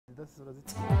das oder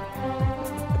sitzt.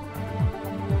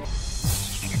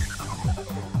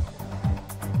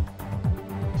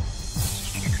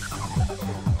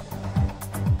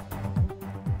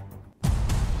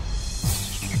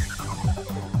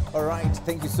 All right,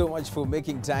 thank you so much for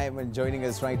making time and joining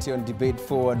us right here on Debate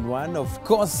 411. Of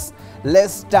course,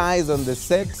 less ties on the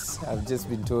set. I've just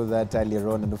been told that earlier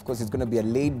on. And of course, it's going to be a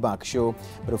laid-back show.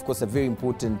 But of course, a very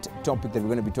important topic that we're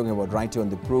going to be talking about right here on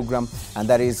the program. And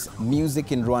that is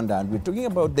music in Rwanda. And we're talking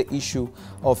about the issue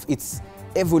of its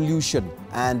evolution.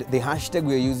 And the hashtag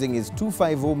we're using is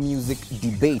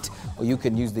 250musicdebate. Or you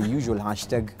can use the usual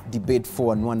hashtag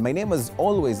Debate411. My name, as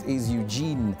always, is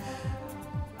Eugene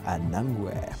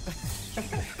Anangwe.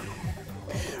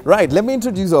 Right, let me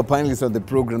introduce our panelists on the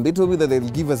program. They told me that they'll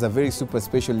give us a very super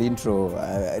special intro.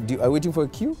 Are you waiting for a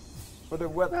cue? For the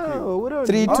what No, we don't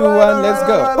 3, need- 2, 1, let's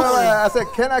go. I said,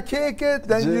 can I kick it?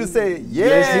 Then you say, yeah.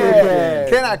 Yes, you can.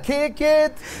 Can I kick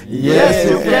it? Yes,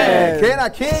 you can. Can I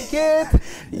kick it?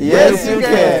 Yes, you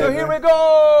can. So here we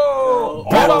go.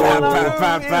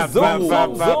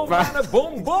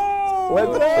 Boom, boom.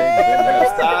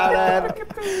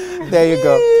 There you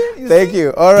go. Thank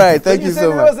you. All right, thank you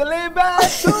so It much. was a layback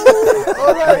too.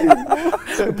 All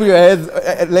right. Put your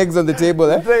legs on the table,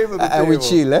 Legs on the and we table.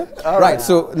 chill. All Right, right.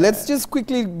 so let's just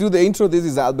quickly do the intro. This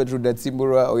is Albert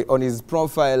Rudatsimbura. On his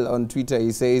profile on Twitter,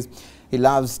 he says he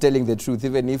loves telling the truth,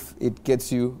 even if it gets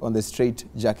you on the straight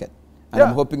jacket. And Yeah.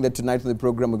 I'm hoping that tonight on the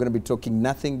program, we're going to be talking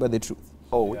nothing but the truth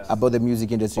Always. about the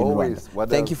music industry Always. in Rwanda. What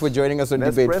Thank else? you for joining us on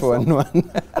Nespresso. Debate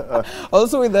 411.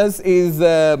 Also with us is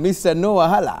Mr. Noah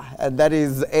Hala, and that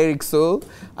is Eric Soul,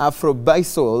 Afro by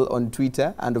Soul on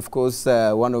Twitter, and of course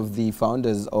one of the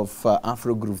founders of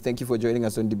Afro Groove. Thank you for joining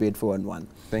us on Debate 411.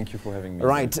 Thank you for having me.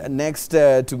 Right, next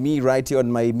to me right here on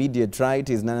my immediate right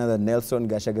is none other than Nelson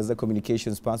Gashagaza,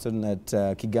 communications person at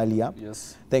Kigali App.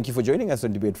 Yes. Thank you for joining us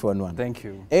on Debate 411. Thank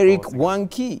you. Eric for-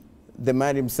 Wanki, the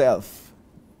man himself.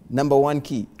 Number one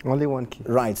key. Only one key.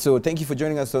 Right, so thank you for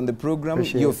joining us on the program.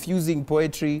 Appreciate You're it. fusing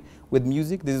poetry with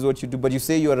music. This is what you do, but you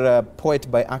say you're a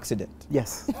poet by accident.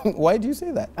 Yes. Why do you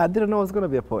say that? I didn't know I was going to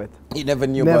be a poet. You never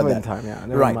knew Never about in that. time, yeah.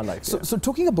 Never right. in my life, So, yeah. so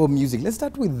talking about music, let's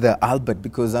start with Albert,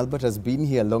 because Albert has been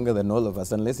here longer than all of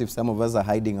us, unless if some of us are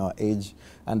hiding our age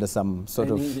under some sort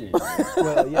of...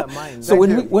 Well, yeah, mine. So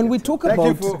Thank when you. we talk Thank you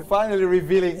about... for finally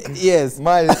revealing Yes,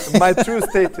 my true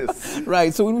status.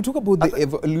 right. So when we talk about the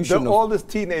evolution The of... oldest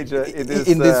teenager in this,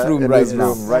 in this room in right this now.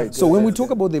 room, right. So when we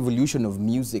talk about the evolution of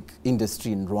music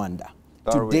industry in Rwanda,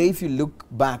 Are today we? if you look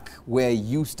back where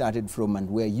you started from and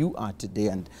where you are today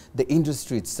and the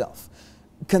industry itself,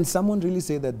 can someone really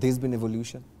say that there's been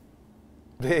evolution?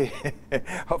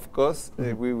 Of course,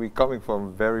 we're coming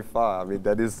from very far. I mean,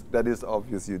 that is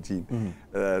obvious, Eugene.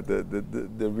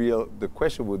 The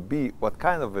question would be, what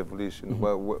kind of evolution?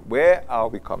 Where are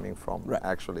we coming from? Right.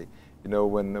 Actually, you know,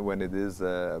 when it is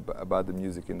about the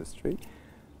music industry.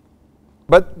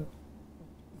 But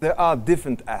there are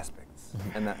different aspects,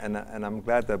 and I'm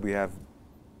glad that we have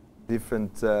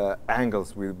different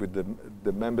angles with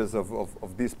the members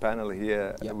of this panel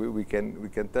here. Yeah. We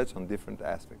can touch on different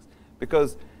aspects,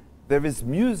 because there is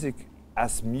music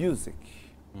as music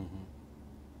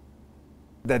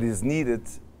that is needed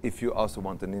if you also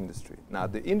want an industry. Now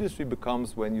the industry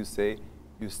becomes when you say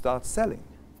you start selling,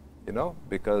 you know,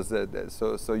 because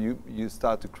so you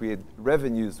start to create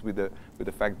revenues with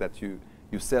the fact that you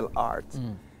sell art.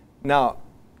 Now,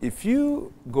 if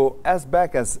you go as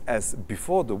back as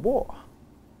before the war,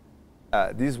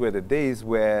 these were the days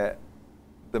where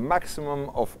the maximum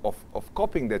of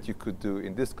copying that you could do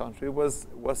in this country was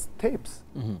tapes.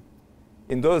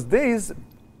 In those days,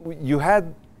 you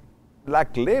had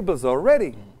like labels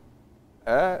already,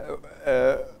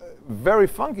 very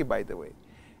funky, by the way.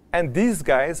 And these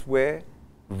guys were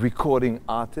recording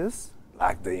artists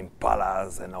like the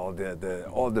Impalas and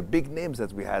all the big names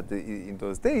that we had in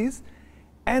those days,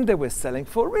 and they were selling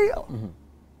for real.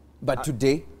 But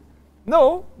today,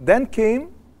 No, then came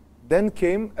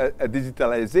a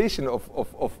digitalization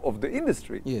of the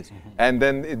industry. Yes. And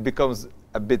then it becomes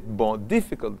a bit more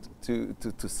difficult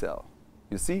to sell,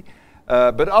 you see.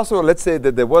 But also, let's say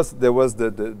that there was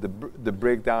the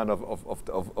breakdown of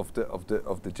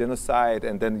the genocide,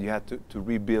 and then you had to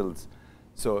rebuild.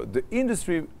 So the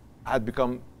industry had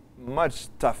become much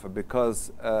tougher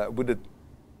because with the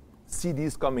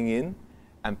CDs coming in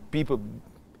and people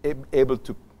able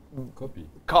to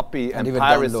copy and even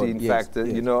piracy, download, in yes, fact, yes.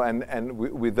 you know, and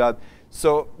without,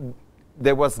 so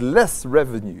there was less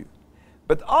revenue,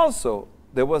 but also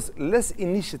there was less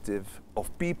initiative of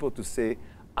people to say,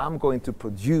 I'm going to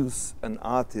produce an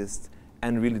artist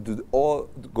and really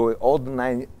go all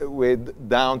the way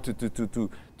down to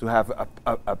to have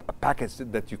a package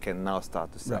that you can now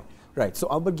start to sell. Right. Right. So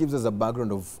Albert gives us a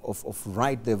background of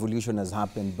right, the evolution has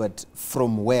happened, but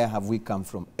from where have we come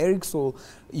from? Eric Soul,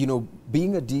 you know,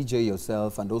 being a DJ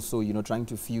yourself and also, you know, trying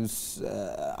to fuse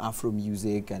Afro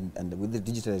music and with the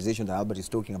digitalization that Albert is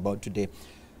talking about today,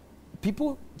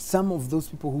 some of those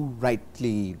people who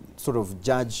rightly sort of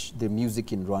judge the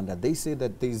music in Rwanda, they say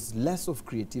that there's less of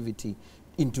creativity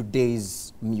in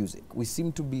today's music. We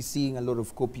seem to be seeing a lot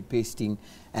of copy pasting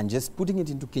and just putting it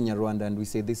into Kenya, Rwanda, and we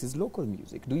say this is local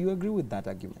music. Do you agree with that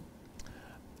argument?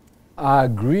 I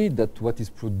agree that what is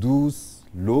produced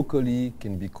locally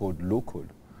can be called local.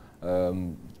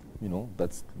 You know,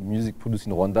 that's music produced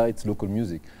in Rwanda, it's local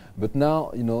music. But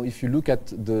now, you know, if you look at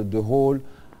the whole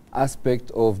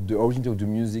aspect of the origin of the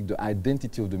music, the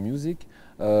identity of the music,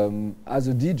 as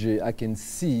a DJ, I can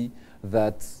see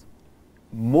that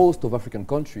most of African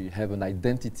countries have an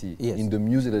identity in the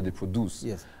music that they produce.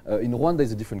 Yes. In Rwanda,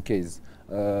 it's a different case.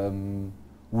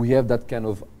 We have that kind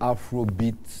of Afro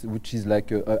beat, which is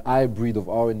like a hybrid of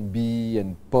R&B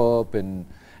and pop and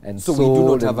so soul. We do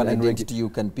not have an identity you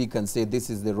can pick and say this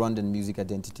is the Rwandan music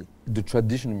identity. The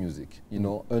traditional music, you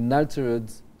know,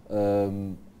 unaltered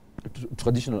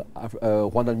traditional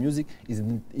Rwandan music is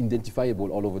identifiable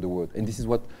all over the world, and this is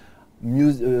what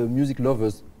music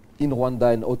lovers in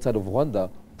Rwanda and outside of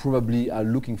Rwanda probably are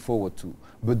looking forward to.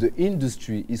 But the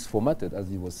industry is formatted, as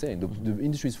he was saying. The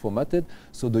industry is formatted,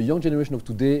 so the young generation of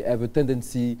today have a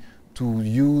tendency to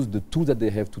use the tools that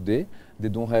they have today. They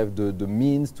don't have the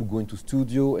means to go into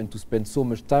studio and to spend so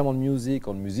much time on music,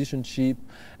 on musicianship,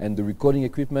 and the recording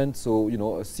equipment. So, you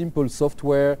know, a simple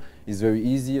software is very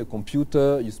easy. A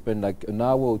computer, you spend like an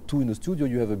hour or two in the studio,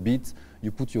 you have a beat,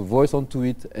 you put your voice onto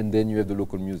it, and then you have the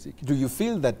local music. Do you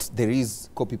feel that there is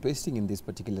copy-pasting in this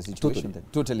particular situation?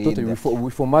 Totally. We're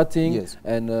formatting,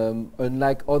 and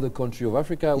unlike other countries of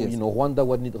Africa, you know,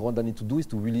 Rwanda need to do is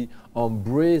to really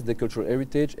embrace the cultural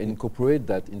heritage and incorporate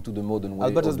that into the modern way.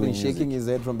 Albert has been shaking his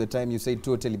head from the time you say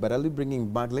totally, but I'll be bringing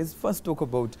back. Let's first talk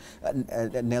about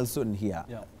Nelson here.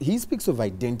 Yeah. He speaks of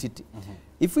identity.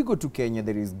 If we go to Kenya,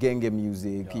 there is genge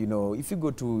music, you know. If you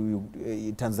go to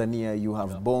Tanzania, you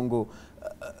have bongo.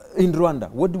 In Rwanda,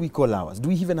 what do we call ours? Do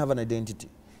we even have an identity?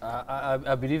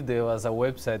 I believe there was a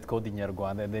website called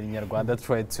Inyarwanda, and then Inyarwanda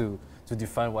tried to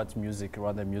define what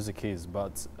Rwandan music is,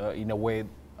 but in a way,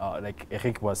 like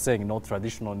Eric was saying, not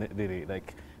traditional,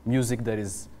 like music that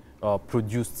is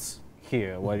produced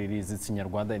here. What it is, it's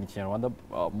Inyarwanda and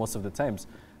Kinyarwanda most of the times.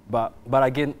 But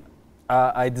again,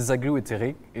 I disagree with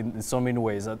Eric in so many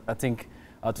ways. I think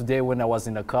today when I was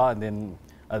in a car and then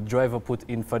a driver put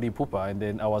in Fadi Pupa, and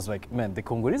then I was like, man, the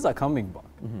Congolese are coming back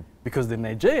because the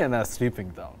Nigerians are sleeping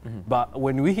down. But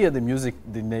when we hear the music,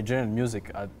 the Nigerian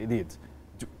music,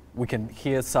 we can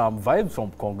hear some vibes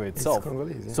from Congo itself. It's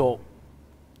Congolese, yeah. So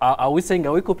are we saying,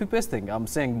 are we copy pasting? I'm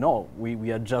saying no,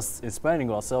 we are just inspiring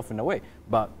ourselves in a way.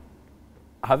 But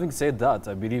having said that,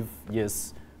 I believe,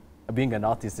 yes, being an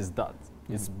artist is that.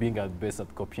 It's being best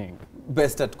at copying.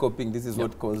 Best at copying, this is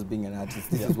what calls being an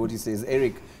artist. This is what he says.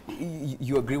 Eric,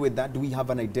 you agree with that? Do we have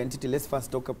an identity? Let's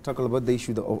first talk about the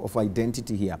issue of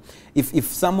identity here. If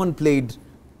someone played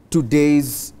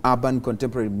today's urban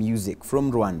contemporary music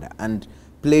from Rwanda and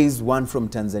plays one from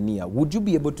Tanzania, would you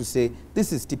be able to say,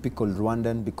 this is typical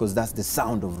Rwandan because that's the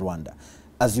sound of Rwanda?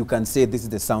 As you can say, this is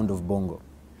the sound of bongo.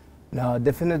 No,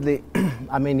 definitely.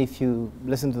 I mean, if you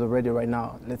listen to the radio right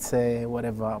now, let's say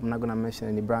whatever, I'm not going to mention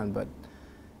any brand, but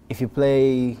if you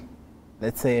play,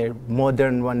 let's say,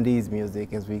 modern Rwandese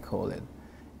music, as we call it,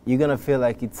 you're going to feel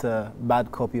like it's a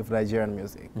bad copy of Nigerian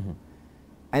music.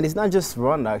 And it's not just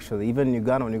Rwanda, actually. Even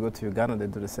Uganda, when you go to Uganda, they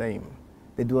do the same.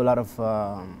 They do a lot of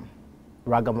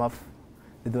ragamuff.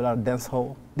 They do a lot of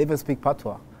dancehall. They even speak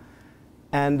patois.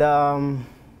 And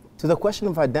to the question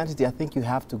of identity, I think you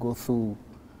have to go through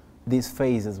this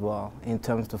phase as well in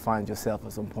terms to find yourself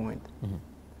at some point.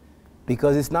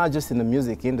 Because it's not just in the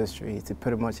music industry, it's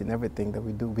pretty much in everything that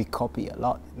we do. We copy a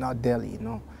lot, not daily, you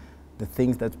know. The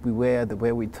things that we wear, the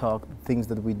way we talk, the things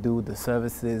that we do, the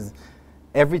services.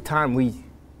 Every time we're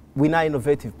not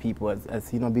innovative people,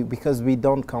 as you know, because we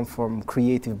don't come from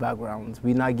creative backgrounds.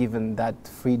 We're not given that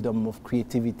freedom of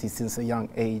creativity since a young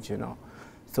age, you know.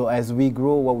 So as we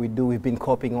grow what we do, we've been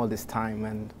copying all this time,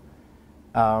 and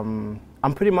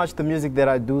I'm pretty much the music that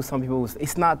I do. Some people will say,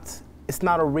 it's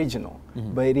not original,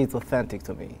 but it is authentic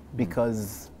to me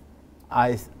because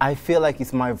I feel like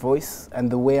it's my voice,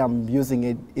 and the way I'm using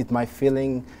it, it's my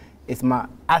feeling.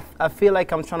 I feel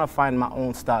like I'm trying to find my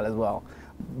own style as well.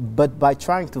 But by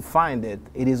trying to find it,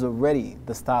 it is already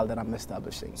the style that I'm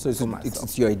establishing. So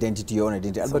it's your identity, your own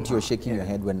identity. But you were shaking your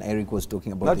head when Eric was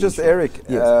talking about not just issue. Eric.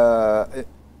 Yes.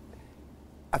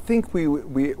 I think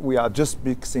we are just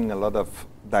mixing a lot of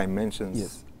dimensions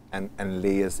Yes. and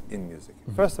layers in music.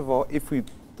 First of all, if we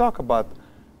talk about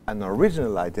an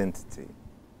original identity,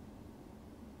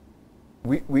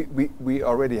 we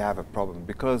already have a problem,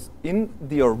 because in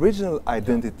the original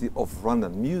identity of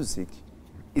Rwandan music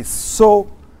is so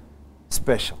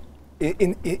special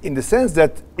in the sense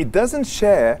that it doesn't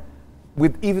share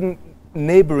with even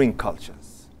neighboring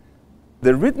cultures.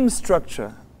 The rhythm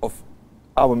structure of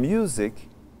our music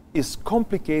is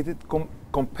complicated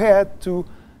compared to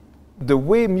the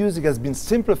way music has been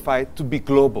simplified to be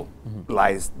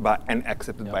globalized and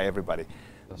accepted by everybody.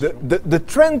 The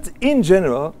trend in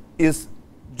general is,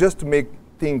 just to make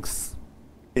things,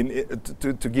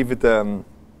 to give it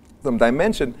some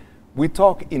dimension, we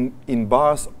talk in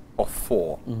bars of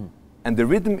 4. And the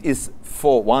rhythm is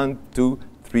 4, 1, 2,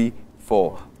 3,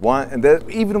 4, 1.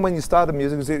 And even when you start the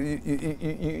music,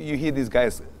 you hear these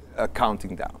guys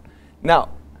counting down. Now,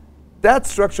 that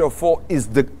structure of 4 is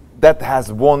that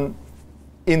has won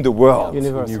in the world.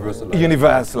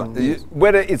 Universal.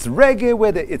 Whether it's reggae,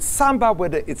 whether it's samba,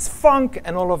 whether it's funk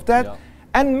and all of that.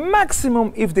 And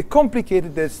maximum, if they complicate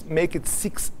it, they make it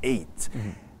 6/8.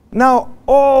 Now,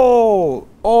 all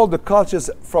the cultures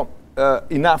from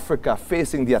in Africa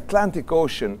facing the Atlantic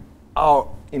Ocean are,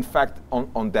 in fact,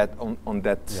 on that.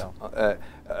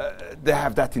 They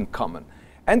have that in common,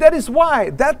 and that is why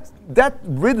that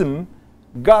rhythm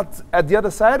got at the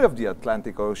other side of the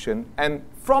Atlantic Ocean, and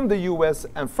from the US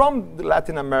and from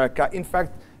Latin America, in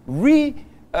fact,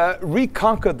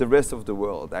 reconquered the rest of the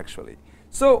world, actually.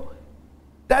 So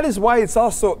that is why it's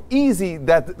also easy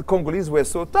that the Congolese were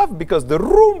so tough, because the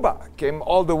rumba came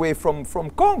all the way from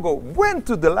Congo, went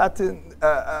to the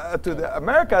to the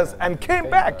Americas and came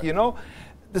back, you know.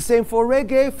 The same for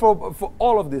reggae, for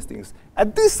all of these things.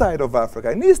 At this side of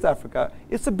Africa, in East Africa,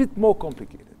 it's a bit more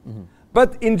complicated.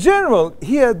 But in general,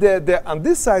 here, they're on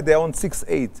this side, they're on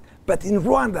 6/8. But in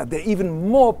Rwanda, they're even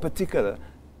more particular.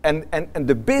 And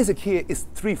the basic here is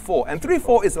 3/4. And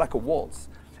 3/4 is like a waltz.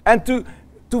 And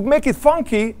to make it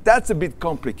funky, that's a bit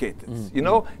complicated, you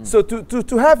know? So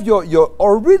to have your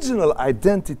original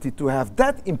identity, to have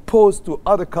that imposed to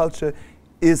other culture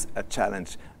is a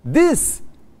challenge. This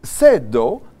said,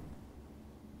 though,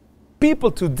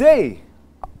 people today,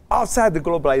 outside the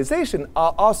globalization,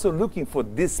 are also looking for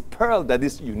this pearl that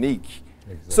is unique.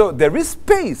 So there is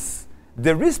space.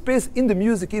 There is space in the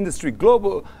music industry,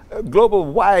 global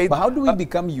wide. But how do we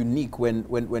become unique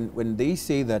when they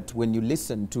say that when you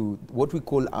listen to what we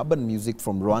call urban music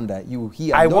from Rwanda, you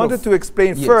hear I wanted to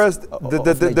explain first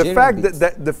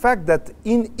the fact that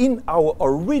in our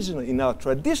original, in our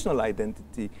traditional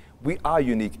identity, we are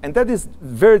unique. And that is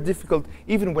very difficult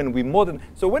even when we modern.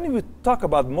 So when we talk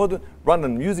about modern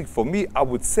Rwandan music, for me, I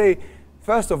would say,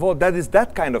 first of all, that is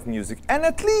that kind of music. And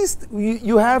at least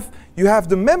you have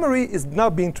the memory is now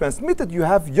being transmitted. You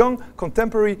have young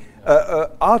contemporary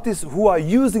artists who are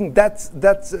using that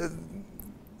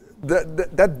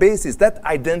basis, that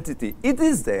identity. It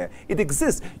is there. It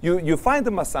exists. You find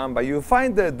the Masamba, you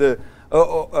find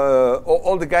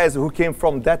all the guys who came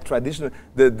from that tradition,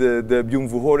 the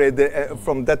Byumvuhore,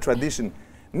 from that tradition.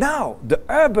 Now, the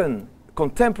urban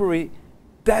contemporary,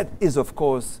 that is, of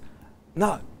course,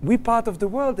 now, we're part of the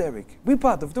world, Eric. We're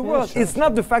part of the world. Sure, it's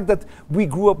not the fact that we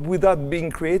grew up without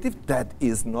being creative. That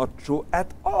is not true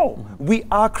at all. We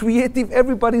are creative.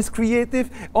 Everybody's creative.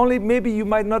 Only maybe you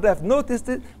might not have noticed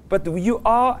it, but you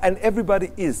are, and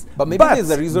everybody is. But maybe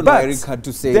there's a reason why Eric had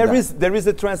to say that.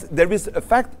 There is a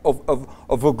fact of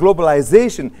a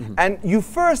globalization. And you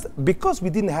first, because we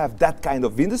didn't have that kind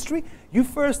of industry, you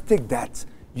first take that.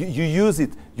 You use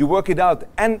it. You work it out.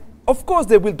 And of course,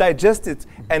 they will digest it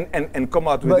and come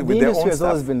out with their own stuff. But the industry has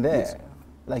always been there,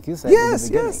 like you said.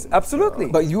 Yes, absolutely.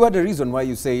 But you had a reason why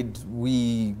you said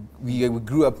we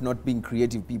grew up not being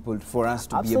creative people for us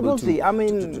to be able to, I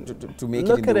mean, to make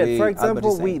look it in at the it. way For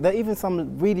example, Albert there are even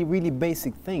some really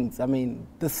basic things. I mean,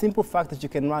 the simple fact that you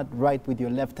cannot write with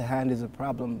your left hand is a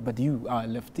problem, but you are a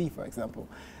lefty, for example.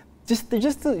 Just a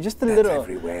That's little.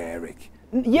 everywhere, Eric.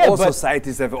 Yeah, all but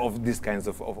societies have of these kinds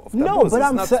of no, but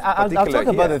I'll talk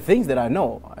about the things that I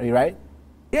know, right?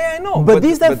 Yeah, I know. But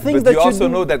these are things that you also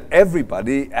know that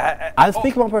everybody. I'll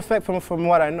speak from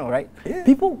what I know, right? Yeah.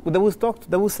 People they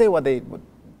will say what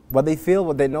they feel,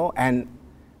 what they know, and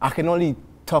I can only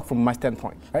talk from my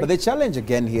standpoint. Right? But the challenge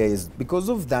again here is because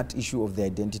of that issue of the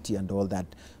identity and all that.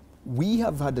 we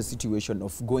have had a situation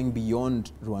of going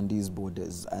beyond Rwandese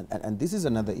borders, and this is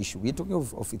another issue. We're talking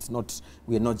of it's not,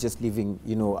 we are not just living,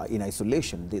 you know, in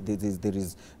isolation. There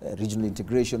is regional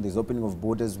integration, there's opening of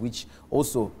borders, which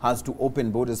also has to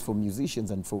open borders for musicians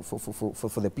and for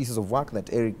the pieces of work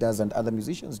that Eric does and other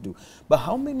musicians do. But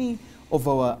how many of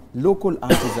our local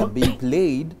artists are being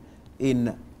played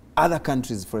in other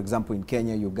countries, for example, in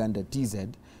Kenya, Uganda, TZ,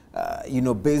 you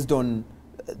know, based on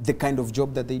the kind of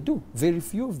job that they do? Very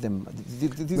few of them.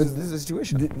 This is the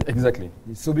situation. Exactly.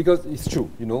 So because it's true,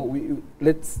 you know,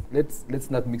 let's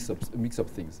not mix up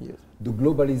things. Yes. The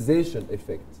globalization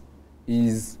effect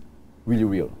is really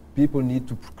real. People need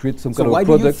to create some so kind of why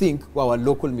product. do you think our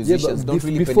local musicians don't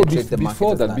really penetrate the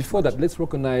market? Before that, let's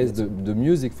recognize the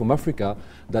music from Africa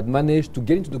that managed to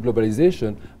get into the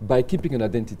globalization by keeping an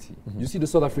identity. You see the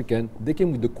South African, they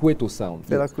came with the Kweto sound.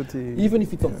 Even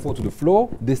if it don't fall to the floor,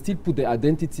 they still put their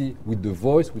identity with the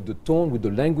voice, with the tone, with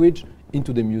the language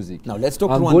into the music. Now let's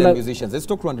talk Rwandan musicians. Let's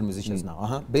talk Rwandan musicians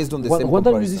now. Based on the same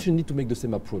Rwandan musicians need to make the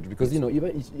same approach because, you know,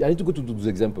 even I need to go to the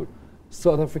example.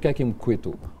 South Africa came with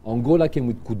Kweto. Angola came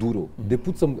with Kuduro. They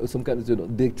put some kind of, you know,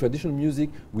 the traditional music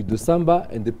with the samba,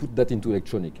 and they put that into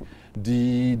electronic.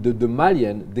 The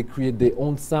Malian, they create their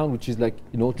own sound, which is like,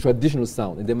 you know, traditional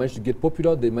sound, and they managed to get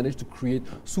popular. They managed to create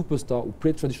superstars who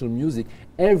play traditional music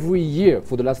every year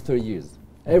for the last 30 years.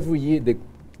 Every year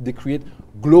they create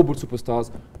global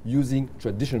superstars using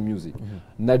traditional music.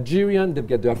 Nigerian, they've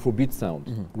got the Afrobeat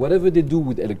sound. Whatever they do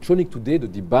with electronic today, the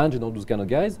D'banj and all those kind of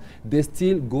guys, they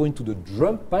still go into the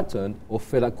drum pattern of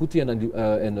Fela Kuti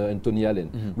and Tony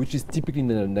Allen, which is typically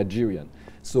Nigerian.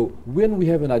 So when we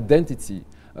have an identity,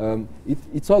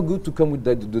 it's all good to come with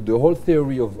the whole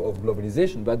theory of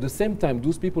globalization, but at the same time,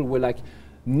 those people were like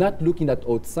not looking at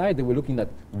outside, they were looking at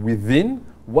within.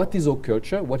 What is our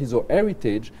culture? What is our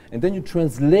heritage? And then you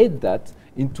translate that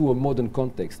into a modern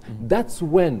context. That's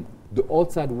when the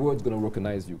outside world is going to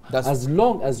recognize you. As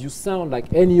long as you sound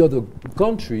like any other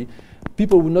country,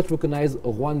 people will not recognize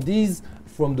Rwandese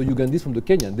from the Ugandese, from the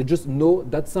Kenyan. They just know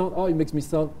that sound, oh, it makes me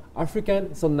sound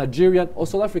African, sound Nigerian, or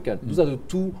South African. Those are the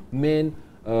two main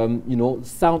you know,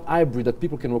 sound hybrid that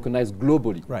people can recognize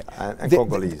globally. Right. And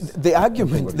Congolese. The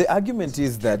argument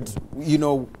is that, you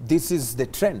know, this is the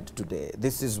trend today.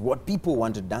 This is what people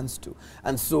want to dance to.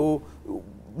 And so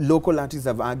local artists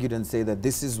have argued and say that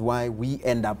this is why we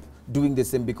end up doing the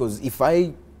same, because if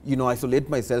I, you know, isolate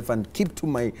myself and keep to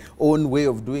my own way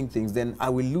of doing things, then I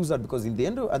will lose out, because at the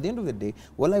end of the day,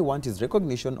 all I want is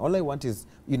recognition. All I want is,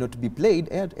 you know, to be played,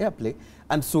 airplay.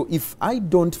 And so if I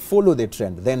don't follow the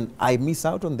trend, then I miss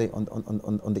out on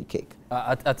the cake.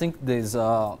 I think there's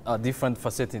a different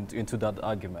facet into that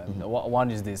argument.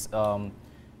 One is this.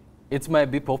 It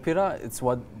might be popular, it's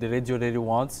what the radio really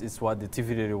wants, it's what the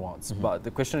TV really wants. But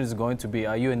the question is going to be,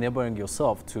 are you enabling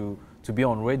yourself to be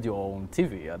on radio or on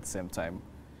TV at the same time?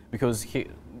 Because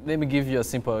let me give you a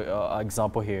simple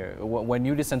example here. When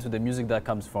you listen to the music that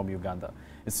comes from Uganda,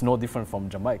 it's no different from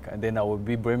Jamaica, and then I will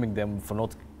be blaming them for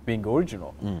not being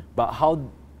original. But how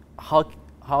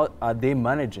are they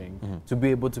managing to be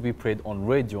able to be played on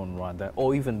radio in Rwanda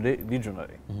or even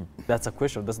regionally? That's a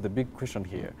question. That's the big question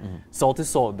here. Salty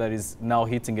Soul that is now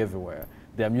hitting everywhere.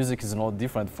 Their music is not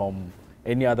different from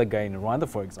any other guy in Rwanda,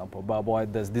 for example. But why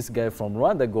does this guy from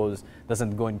Rwanda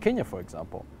doesn't go in Kenya, for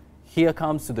example? Here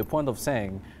comes to the point of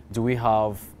saying, do we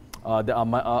have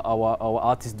our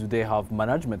artists, do they have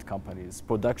management companies,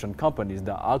 production companies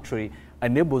that actually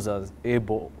enables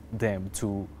them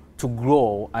to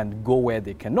grow and go where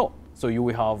they cannot? So you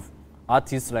will have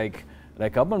artists like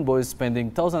Urban Boys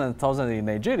spending thousands and thousands in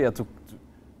Nigeria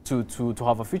to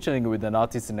have a featuring with an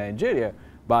artist in Nigeria,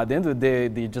 but at the end of the day,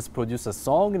 they just produce a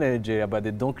song in Nigeria, but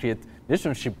they don't create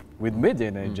relationship with media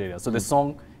in Nigeria. So the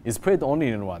song is played only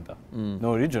in Rwanda,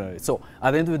 no regionally. So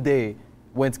at the end of the day,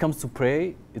 when it comes to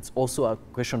play, it's also a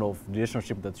question of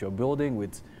relationship that you're building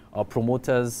with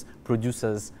promoters,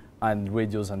 producers, and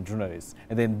radios and journalists.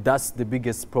 And then that's the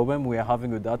biggest problem we are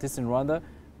having with artists in Rwanda.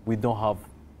 We don't have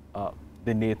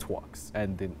the networks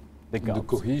and the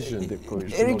cohesion.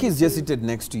 Eric is just seated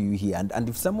next to you here, and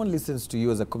if someone listens to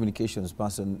you as a communications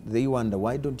person, they wonder,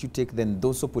 why don't you take then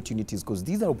those opportunities? Because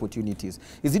these are opportunities.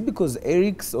 Is it because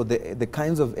Eric's or the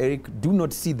kinds of Eric do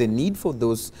not see the need for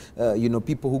those you know,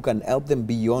 people who can help them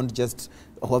beyond just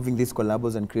having these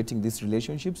collabos and creating these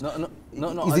relationships? No.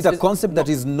 Is it a concept that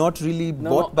is not really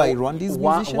bought by Rwandese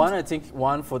musicians? I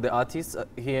think for the artists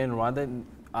here in Rwanda,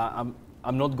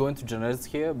 I'm not going to generalize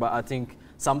here, but I think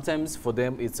sometimes for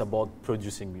them it's about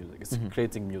producing music, it's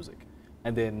creating music,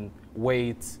 and then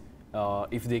wait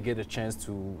if they get a chance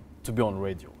to be on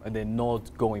radio, and then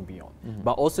not going beyond.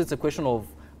 But also it's a question of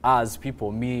as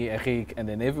people, me, Eric, and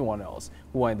then everyone else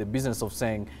who are in the business of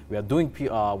saying we are doing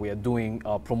PR, we are doing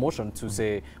promotion to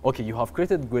say, okay, you have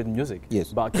created great music,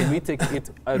 Yes. but can we take it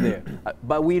out there?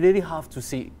 But we really have to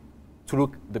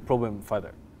look the problem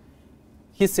further.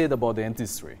 He said about the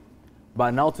industry,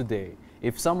 but now today,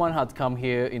 if someone had come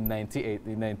here in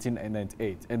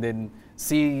 1998, and then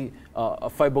see a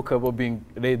fiber cable being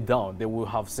laid down, they would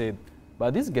have said,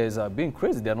 but these guys are being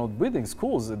crazy. They are not building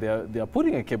schools. They are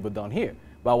putting a cable down here.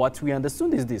 But what we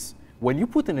understood is this. When you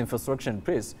put an infrastructure in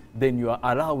place, then you are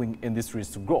allowing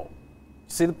industries to grow.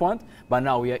 See the point? But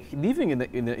now we are living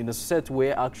in a society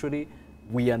where actually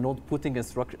we are not putting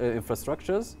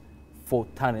infrastructures for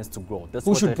talents to grow. That's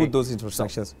Who what should I put think. those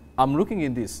infrastructures? I'm looking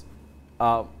in this.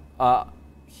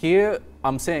 Here,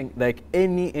 I'm saying, like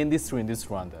any industry in this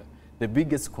Rwanda, the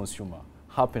biggest consumer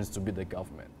happens to be the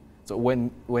government. So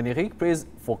when Eric pays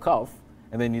for CAF,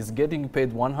 and then he's getting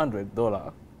paid $100,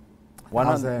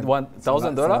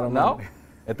 $1,000 now,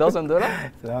 $1,000,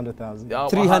 100,000. 300,000?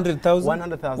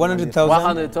 100,000. 100,000?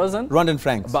 100,000. Rwandan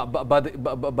francs.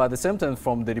 But at the same time,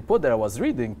 from the report that I was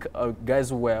reading, guys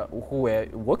who were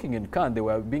working in Cannes, they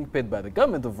were being paid by the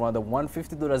government of Rwanda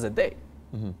 $150 a day.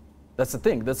 That's the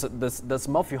thing. That's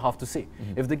math you have to see.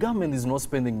 If the government is not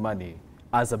spending money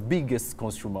as a biggest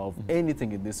consumer of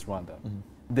anything in this Rwanda,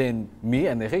 then me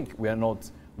and Eric, we are not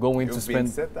going to spend.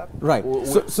 Said that? Right. No,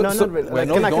 Not really. we're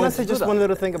not Can I going say to just do one that.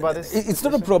 little thing about this? It's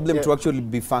not a problem Yeah. to actually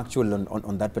be factual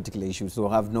on that particular issue, so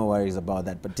have no worries about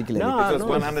that particularly. No, It was no,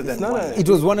 101. it's not It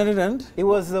was 100 and? It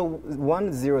was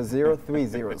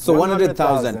 10030. So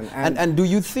 100,000. And do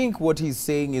you think what he's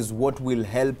saying is what will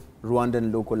help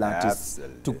Rwandan local artists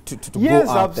to yes,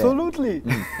 go out absolutely.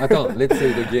 Attends, let's say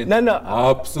it again. No, no.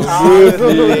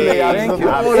 Absolutely. Thank you.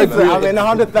 Absolutely. I mean,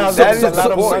 100,000 there? is a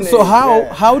lot of money. So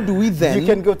Yeah. how do we then? You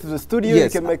can go to the studio,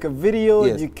 Yes. you can make a video,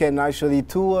 Yes. you can actually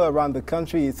tour around the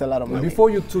country. It's a lot of money. Before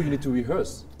you tour, you need to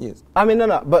rehearse. Yes. I mean,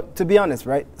 no, but to be honest,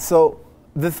 right? So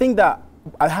the thing that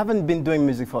I haven't been doing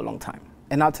music for a long time,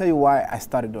 and I'll tell you why I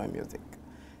started doing music.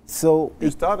 So You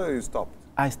started or you stopped?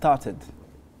 I started.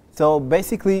 So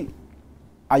basically,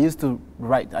 I used to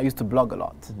write. I used to blog a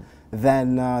lot.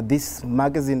 Then this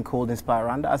magazine called Inspire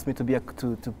Rwanda asked me to be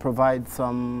to provide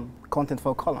some content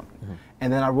for a column,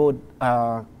 and then I wrote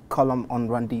a column on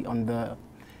Rwandi on the.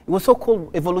 It was so called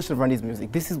Evolution of Rwandi's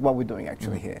Music. This is what we're doing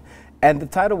actually here, and the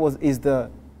title is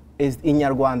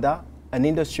Inyarwanda, an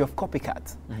industry of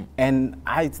copycats. And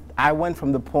I went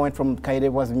from the point from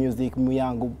Kairewa's music,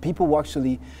 Muyango, people were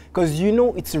actually, because you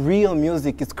know it's real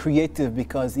music, it's creative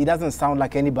because it doesn't sound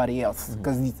like anybody else,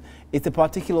 because it's a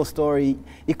particular story.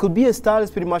 It could be a style,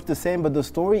 it's pretty much the same, but the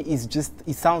story is just,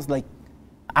 it sounds like,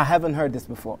 I haven't heard this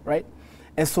before, right?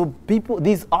 And so people,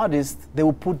 these artists, they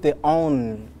will put their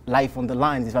own life on the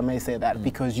lines, if I may say that,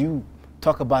 because you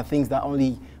talk about things that are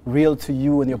only real to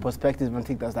you and your perspective and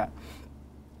things like that.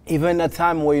 Even at a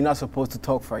time where you're not supposed to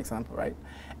talk, for example, right?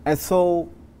 And so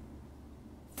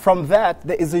from that,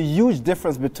 there is a huge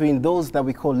difference between those that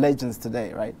we call legends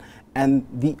today, right? And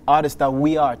the artists that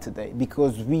we are today,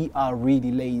 because we are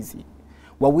really lazy.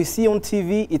 What we see on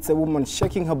TV, it's a woman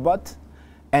shaking her butt,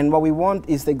 and what we want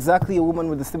is exactly a woman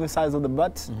with the same size of the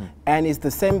butt, and it's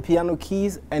the same piano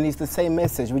keys, and it's the same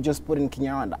message. We just put in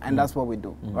Kinyarwanda, and that's what we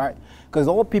do, right? Because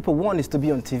all people want is to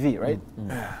be on TV, right?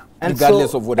 And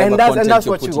Regardless of whatever content that's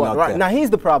you're what you putting want, out right? there. Now here's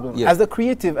the problem. Yes. As a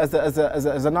creative, as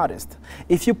an artist,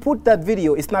 if you put that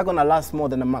video, it's not gonna last more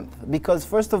than a month. Because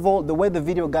first of all, the way the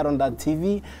video got on that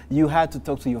TV, you had to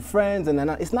talk to your friends, and then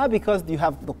it's not because you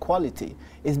have the quality,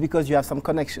 it's because you have some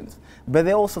connections. But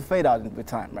they also fade out with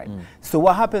time, right? So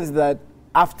what happens is that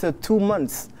after 2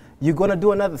 months, you're gonna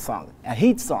do another song, a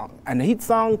hit song. And a hit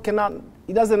song cannot,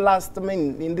 it doesn't last, I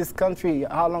mean, in this country,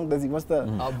 how long does it, what's the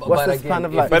span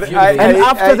of life? But And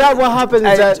after that, what happens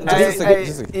is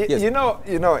that, Yes. you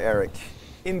know, Eric,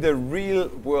 in the real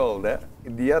world,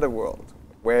 in the other world,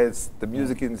 where it's the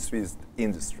music industry's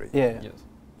industry, yeah. Yes.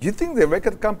 do you think the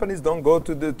record companies don't go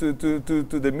to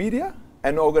the media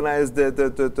and organize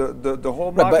the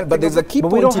whole market? But there's a key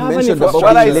But we point don't he have mentioned any about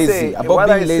what I being lazy. say, About what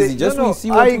being I lazy. say, Just no, we see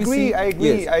what I we agree, see. I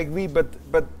agree, Yes. I agree.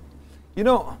 But you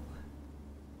know,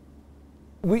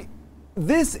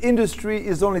 this industry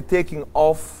is only taking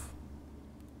off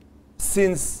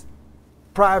since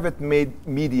private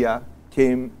media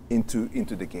came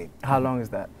into the game. How long is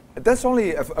that? That's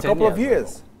only a couple of years.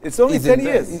 years. It's only Is 10 it-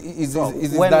 years. Is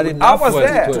when- that I enough? was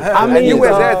there. I And you were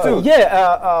there too.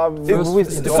 Yeah,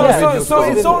 So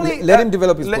it's only Let him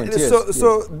develop his point, yes,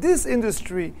 So this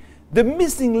industry, the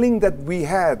missing link that we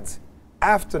had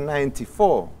after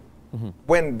 '94,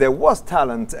 when there was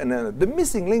talent, and the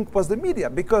missing link was the media,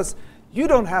 because You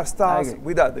don't have stars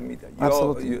without the media.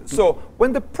 Absolutely. So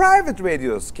when the private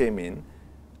radios came in,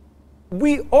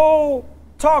 we all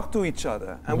talked to each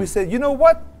other and we said, you know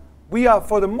what? We are,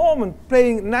 for the moment,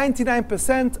 playing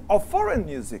 99% of foreign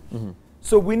music.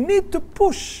 So we need to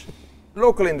push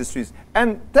local industries.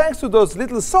 And thanks to those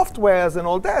little softwares and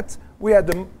all that, we had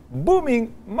the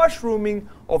booming, mushrooming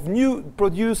of new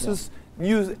producers,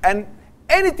 and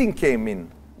anything came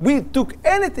in. We took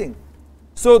anything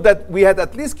so that we had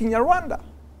at least Kinyarwanda.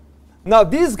 Now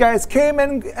these guys came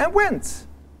and went.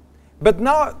 But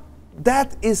now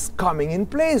that is coming in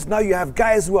place. Now you have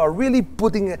guys who are really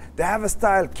putting, they have a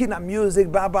style, Kina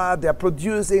music, Baba, they're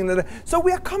producing. So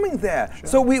we are coming there. Sure.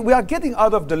 So we are getting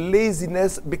out of the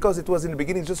laziness because it was in the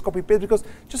beginning just copy paste, because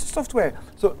just software.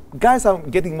 So guys are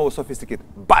getting more sophisticated.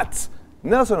 But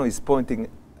Nelson is pointing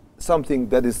something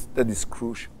that is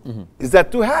crucial, is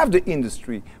that to have the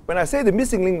industry, when I say the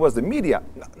missing link was the media,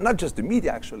 not just the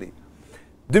media actually,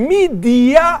 the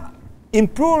media in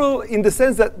plural, in the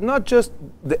sense that not just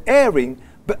the airing,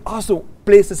 but also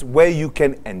places where you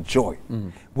can enjoy,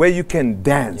 where you can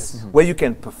dance, where you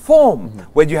can perform,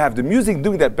 where you have the music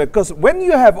doing that. Because when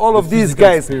you have all of these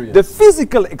guys, the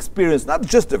physical experience, not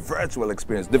just the virtual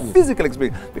experience, the physical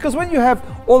experience. Because when you have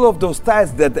all of those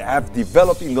styles that have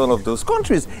developed in all of those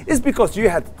countries, it's because you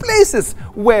had places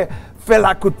where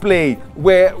Fela could play,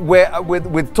 where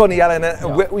with Tony Allen,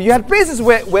 where you had places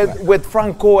where with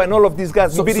Franco and all of these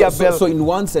guys. So in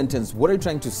one sentence, what are you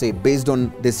trying to say based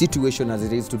on the situation as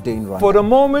it is today in Rwanda? For the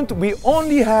moment, we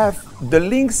only have the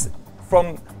links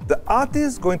from the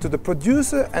artist going to the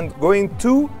producer and going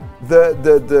to the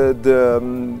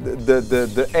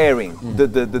airing,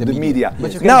 the media.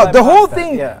 Now the whole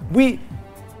thing,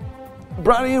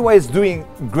 Brother Iwa is doing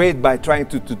great by trying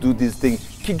to do this thing.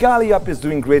 Kigali Up is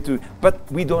doing great too, but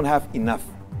we don't have enough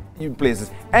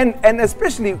places. And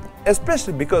especially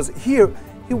because here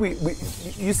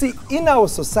you see, in our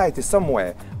society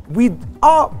somewhere, we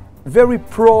are very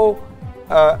pro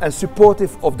and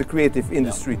supportive of the creative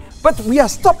industry. But we are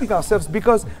stopping ourselves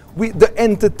because the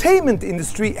entertainment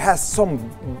industry has some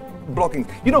blocking.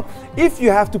 You know, if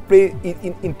you have to play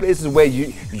in places where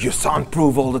you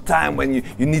soundproof all the time, when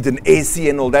you need an AC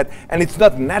and all that, and it's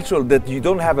not natural that you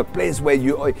don't have a place where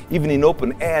you, even in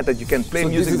open air, that you can play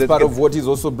music. This is part of what is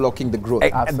also blocking the growth.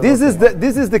 This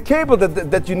is the cable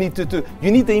that you need to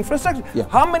you need the infrastructure. Yeah.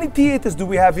 How many theaters do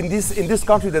we have in this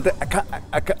country that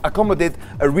accommodate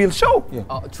a real show? Yeah.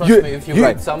 Trust me, if you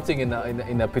write something in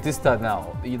a Petista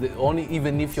now,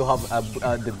 even if you have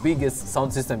the biggest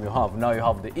sound system you have, now you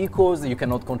have the equals, you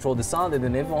cannot control the sound, and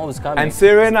then everyone is coming. And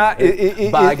Serena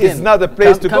is not a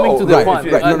place to go. You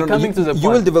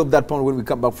will develop that point when we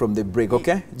come back from the break,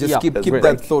 okay? Just keep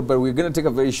that thought, but we're going to take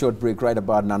a very short break right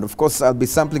about now. And of course, I'll be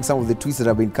sampling some of the tweets that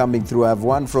have been coming through. I have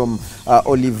one from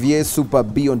Olivier Super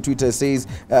B on Twitter, says,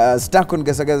 stuck on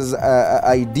Gasaga's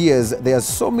ideas, they are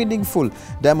so meaningful.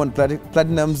 Diamond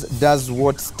Platinums does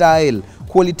what style,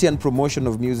 quality and promotion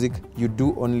of music you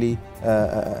do only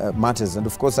matters. And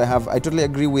of course I totally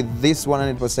agree with this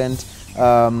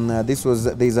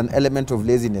 100%. There's an element of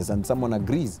laziness, and someone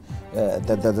agrees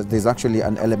that there's actually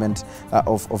an element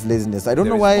of laziness. I don't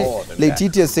know why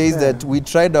Letitia says that we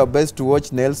tried our best to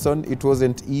watch Nelson, it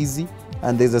wasn't easy,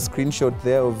 and there's a screenshot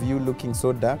there of you looking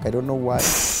so dark. I don't know why.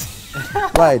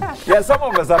 Right. Yeah, some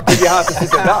of us are pretty hard to see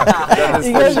the dark.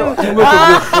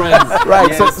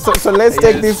 Right. So let's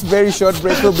take this very short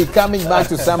break. We'll be coming back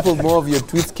to sample more of your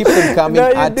tweets. Keep them coming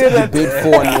at Debate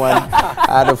 411.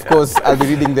 And of course, I'll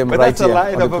be reading them right here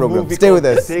on the program. Stay with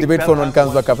us. Debate 411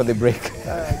 comes back after the break.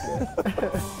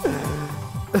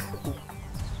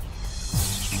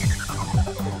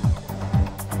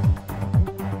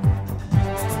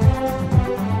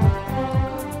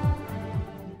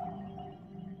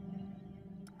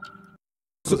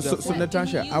 So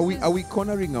Natasha, are we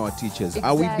cornering our teachers? Exactly.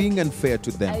 Are we being unfair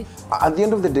to them? At the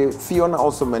end of the day, Fiona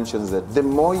also mentions that the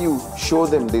more you show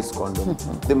them this condom,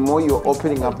 the more you're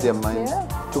opening up their minds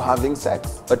to having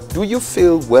sex. But do you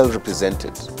feel well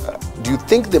represented? Do you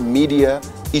think the media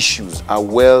issues are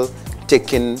well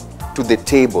taken to the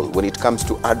table when it comes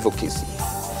to advocacy?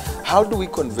 How do we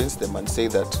convince them and say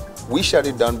that we shut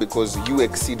it down because you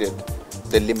exceeded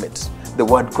the limits? The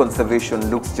word conservation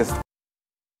looks just...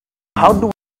 How do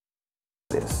we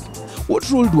do this? What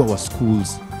role do our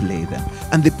schools play then?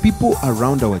 And the people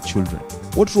around our children,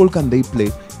 what role can they play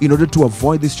in order to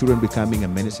avoid these children becoming a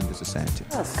menace in the society?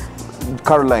 Yes.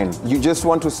 Caroline, you just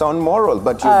want to sound moral,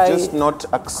 but you're just not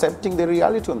accepting the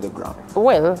reality on the ground.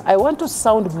 Well, I want to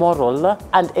sound moral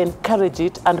and encourage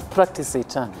it and practice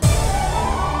it.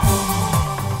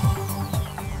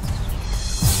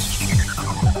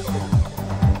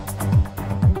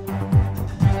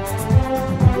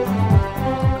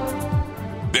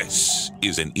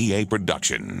 is an EA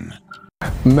production.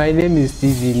 My name is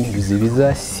Steven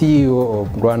Guzibiza, CEO of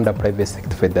Rwanda Private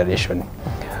Sector Federation.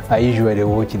 I usually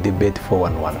watch Debate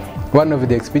 411. One of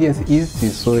the experiences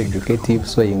is so educative,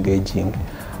 so engaging,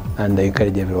 and I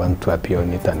encourage everyone to appear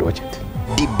on it and watch it.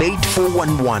 Debate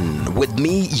 411 with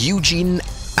me, Eugene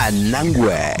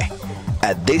Anangwe,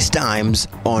 at these times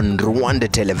on Rwanda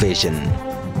Television.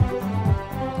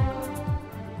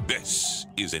 This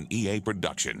is an EA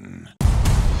production.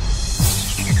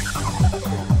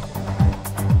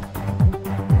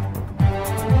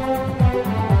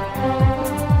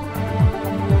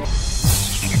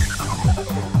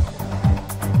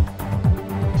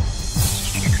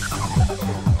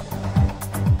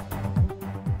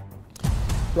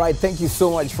 Right, thank you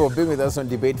so much for being with us on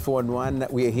Debate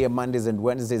 411. We are here Mondays and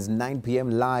Wednesdays, 9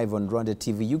 p.m. live on Rwanda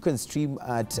TV. You can stream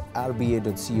at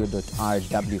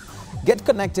rba.co.rw. Get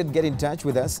connected, get in touch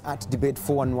with us at Debate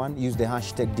 411. Use the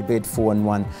hashtag Debate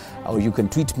 411, or you can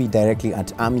tweet me directly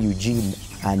at Eugene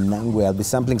Anangwe. I'll be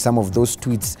sampling some of those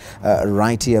tweets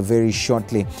right here very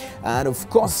shortly. And of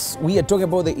course, we are talking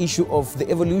about the issue of the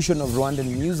evolution of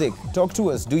Rwandan music. Talk to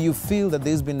us. Do you feel that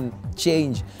there's been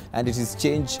change, and it is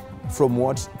change from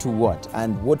what to what,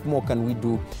 and what more can we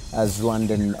do as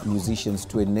Rwandan musicians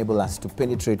to enable us to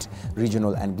penetrate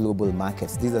regional and global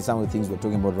markets? These are some of the things we're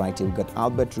talking about right here. We've got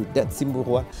Albert Rudet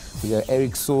Simburwa, we got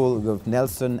Eric Soul, we've got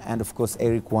Nelson, and of course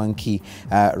Eric Wanki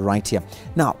right here.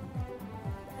 Now,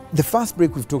 the first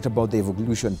break we've talked about the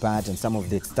evolution part and some of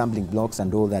the stumbling blocks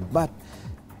and all that, but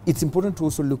it's important to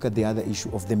also look at the other issue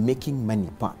of the making money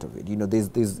part of it. You know,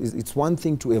 it's one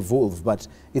thing to evolve, but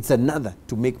it's another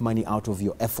to make money out of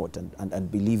your effort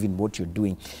and believe in what you're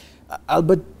doing.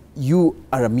 Albert, you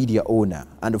are a media owner,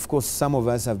 and of course some of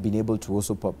us have been able to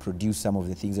also produce some of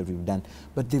the things that we've done,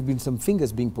 but there have been some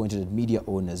fingers being pointed at media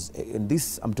owners. And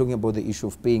this, I'm talking about the issue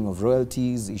of paying of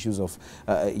royalties, issues of,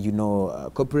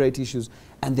 copyright issues,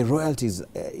 and the royalties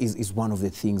is one of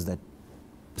the things that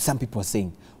some people are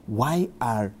saying, why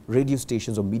are radio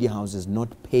stations or media houses not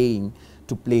paying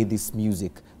to play this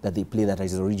music that they play that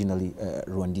is originally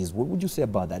Rwandese? What would you say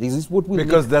about that? Is this what we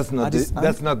because that's not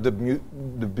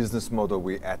the business model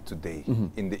we're at today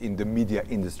in the media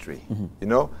industry. You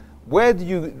know, where do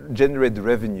you generate the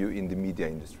revenue in the media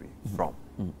industry from?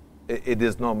 It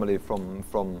is normally from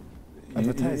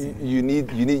advertising. You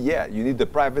need the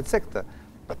private sector,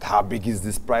 but how big is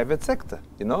this private sector?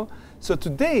 You know, so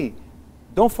today,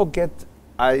 don't forget.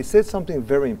 I said something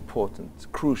very important,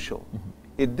 crucial.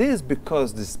 It is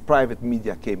because this private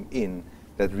media came in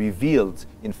that revealed,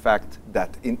 in fact,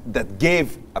 that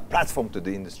gave a platform to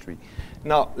the industry.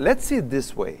 Now, let's see it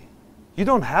this way. You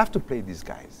don't have to play these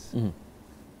guys.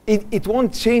 It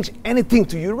won't change anything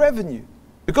to your revenue.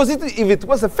 Because if it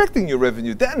was affecting your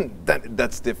revenue, then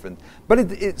that's different.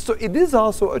 But so it is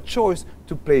also a choice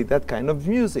to play that kind of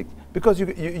music. Because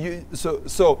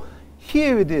so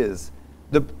here it is.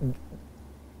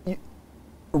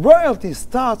 Royalty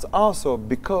starts also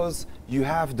because you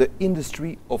have the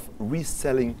industry of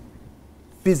reselling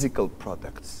physical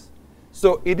products.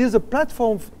 So it is a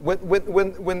platform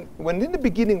when in the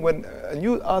beginning, when a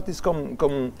new artist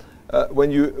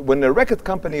when a record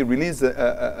company releases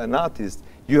an artist,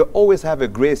 you always have a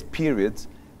grace period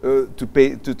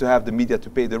to have the media to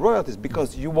pay the royalties,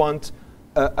 because you want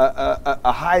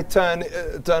a high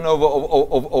turnover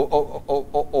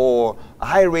or a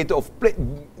high rate of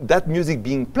that music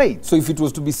being played. So if it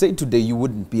was to be said today, you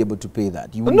wouldn't be able to pay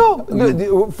that? You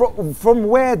from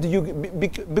where do you,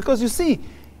 because you see,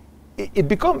 it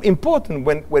becomes important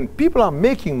when people are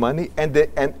making money and the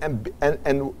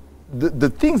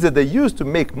things that they use to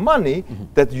make money,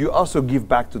 that you also give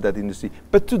back to that industry.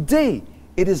 But today,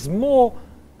 it is more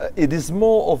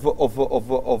of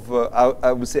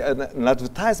I would say an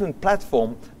advertisement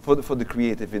platform for the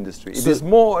creative industry. It is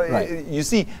more, you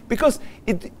see, because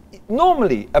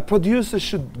normally a producer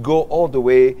should go all the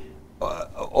way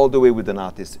with an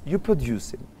artist. You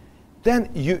produce him, then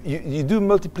you do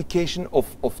multiplication of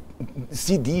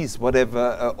CDs,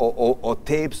 whatever, or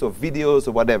tapes or videos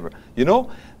or whatever, you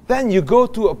know. Then you go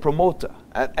to a promoter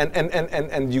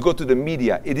and you go to the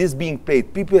media. It is being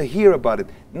played. People hear about it.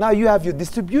 Now you have your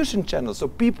distribution channel. So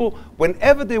people,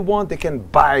 whenever they want, they can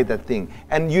buy that thing.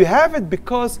 And you have it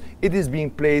because it is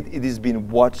being played, it is being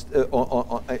watched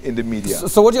in the media.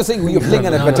 So what you're saying, you're playing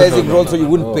an advertising role, so you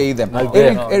wouldn't pay them.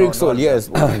 Eric Soul, yes.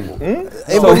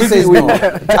 Everybody says no.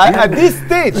 At this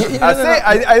stage,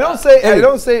 I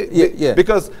don't say,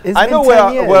 because I know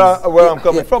where I'm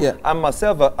coming from. I'm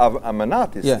myself, I'm an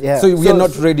artist. So we are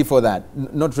not ready for that.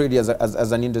 not really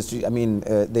as an industry. I mean,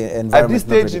 the environment. At this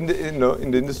stage not really.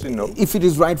 in the industry, no. If it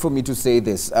is right for me to say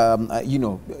this, you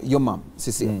know, your mom,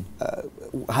 Cecile,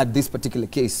 had this particular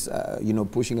case, you know,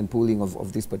 pushing and pulling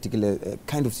of this particular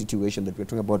kind of situation that we're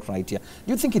talking about right here.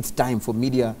 Do you think it's time for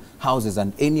media houses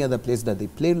and any other place that they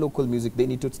play local music, they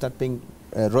need to start paying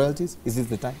royalties? Is this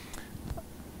the time?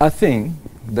 I think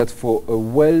that for a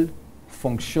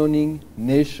well-functioning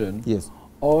nation, yes,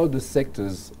 all the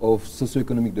sectors of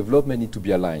socioeconomic development need to be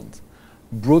aligned.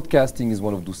 Broadcasting is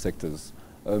one of those sectors.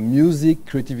 Music,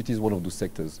 creativity is one of those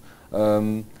sectors.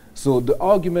 So the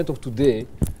argument of today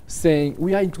saying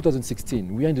we are in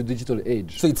 2016, we are in the digital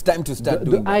age. So it's time to start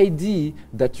doing the idea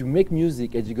that you make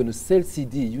music and you're going to sell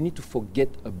CD, you need to forget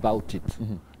about it.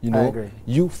 You know, I agree.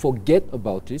 you forget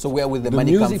about it. So where will the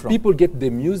money money come from? People get their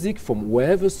music from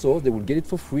wherever source, they will get it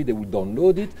for free, they will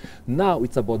download it. Now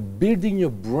it's about building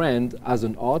your brand as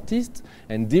an artist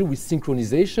and deal with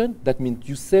synchronization. That means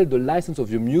you sell the license of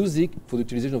your music for the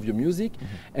utilization of your music,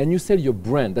 and you sell your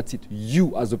brand. That's it,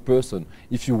 you as a person.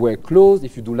 If you wear clothes,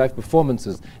 if you do live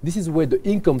performances, this is where the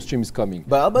income stream is coming.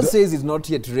 But Albert says it's not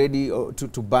yet ready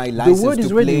to buy license. The word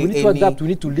is ready. We need to adapt. We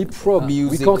need to leapfrog.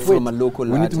 Music we can't from wait. a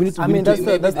local artist. We need to. I mean, that's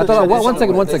one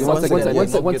second.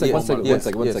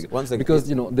 Because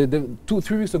you know,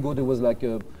 2-3 weeks ago there was like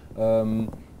a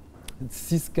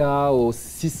Siska or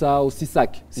Sisa or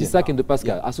Sisak and the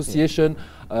Pascal Association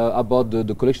about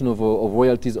the collection of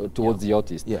royalties towards the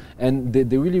artist. And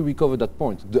they really recovered that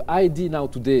point. The idea now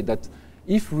today that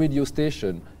if radio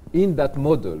station in that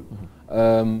model,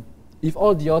 if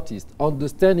all the artists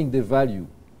understanding the value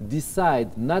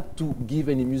decide not to give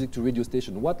any music to radio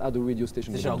station, what are the radio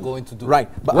stations going to do? Right,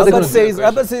 but Albert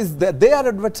says that they are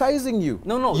advertising you.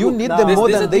 No, you need them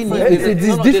more than they need.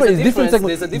 It's different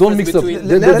segments. Don't mix up.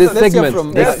 There's segments.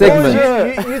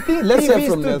 You think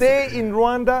TVs today in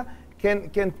Rwanda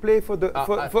can play for the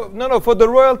for the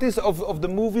royalties of the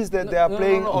movies that they are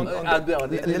playing on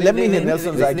let me hear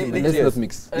Nelson's argument. Let's not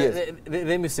mix.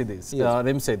 Let me say this.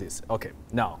 Let me say this. Okay,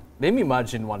 now let me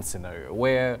imagine one scenario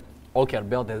where Albert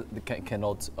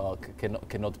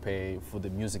cannot pay for the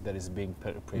music that is being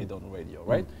played on radio,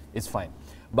 right? It's fine.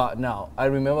 But now, I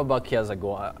remember back years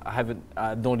ago, I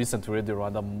don't listen to Radio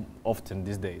Rwanda often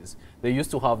these days. They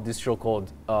used to have this show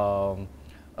called,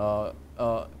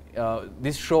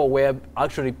 this show where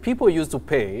actually people used to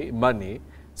pay money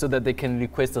so that they can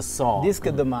request a song. Disc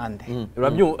demand.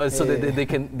 So that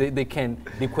they can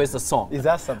request a song. Is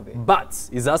that something? But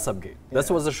is that something? That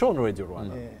was a show on Radio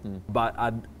Rwanda. But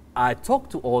I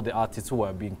talked to all the artists who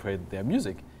were being paid their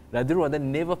music. Radio Rwanda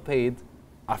never paid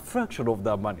a fraction of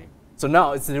that money. So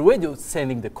now it's the radio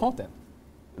sending the content.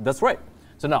 That's right.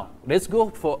 So now let's go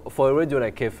for a radio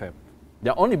like KFM.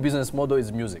 Their only business model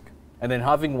is music, and then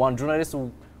having one journalist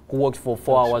who works for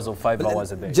 4 hours or 5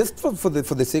 hours a day. Just for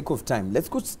the sake of time, let's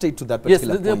go straight to that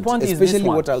particular the point. Especially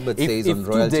what Albert says on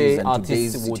royalties and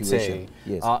today's situation.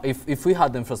 If we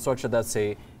had infrastructure that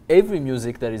say every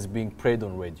music that is being played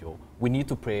on radio, we need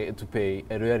to pay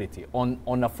a royalty on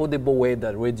affordable way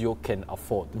that radio can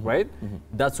afford, right?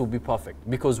 That would be perfect.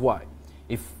 Because why?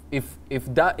 If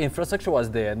that infrastructure was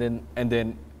there, and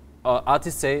then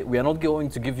artists say we are not going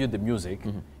to give you the music,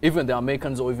 even the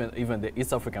Americans or even the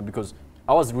East African, because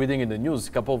I was reading in the news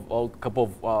a couple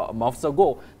of months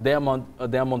ago,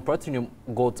 Diamond Platinum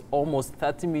got almost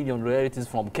 30 million royalties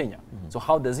from Kenya. So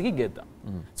how does he get that?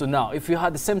 So now, if you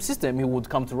had the same system, he would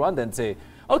come to Rwanda and say,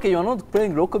 okay, you're not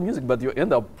playing local music, but you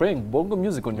end up playing bongo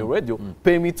music on your radio,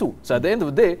 pay me too. So at the end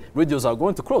of the day, radios are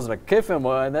going to close, like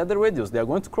KFM and other radios, they are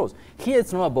going to close. Here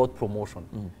it's not about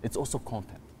promotion, it's also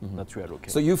content that we are okay.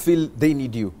 So you feel they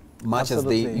need you? Much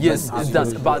Absolutely. as they yes, it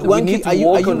does. But we need to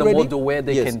work on a model where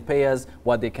they can pay us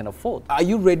what they can afford. Are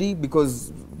you ready?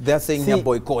 Because they're saying they're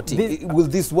boycotting. Will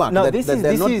this work? No,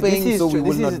 they're not paying, so we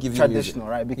will not give you traditional,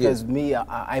 right? Because me,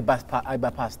 I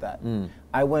bypassed that.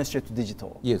 I went straight to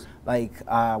digital. Yes. Like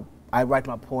I write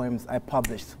my poems, I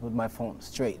publish with my phone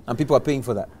straight. And people are paying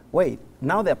for that. Wait,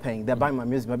 now they're paying. They're buying my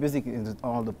music. My music is on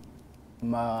all the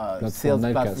sales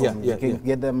platforms. You can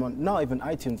get them on, not even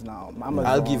iTunes now. Amazon,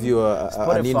 I'll give you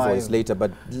an invoice later,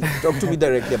 but talk to me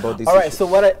directly about this. All right, so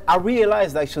what I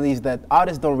realized actually is that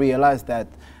artists don't realize that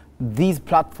these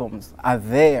platforms are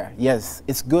there. Yes,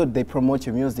 it's good, they promote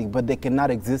your music, but they cannot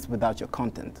exist without your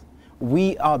content.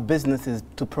 We are businesses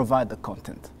to provide the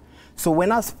content. So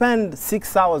when I spend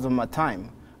 6 hours of my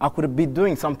time, I could be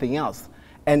doing something else.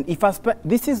 And if I spend,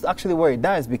 this is actually where it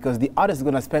dies, because the artist is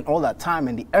going to spend all that time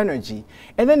and the energy.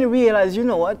 And then you realize, you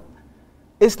know what?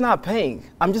 It's not paying.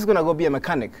 I'm just going to go be a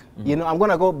mechanic. You know, I'm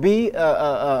going to go be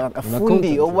a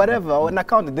fundi or whatever, or an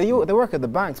accountant. They work at the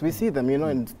banks. We see them, you know,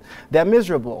 and they're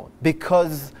miserable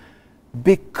because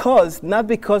Because, not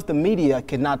because the media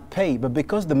cannot pay, but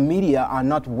because the media are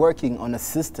not working on a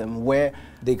system where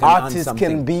They can earn artists something.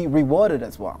 can be rewarded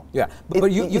as well. Yeah,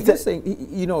 but you're saying,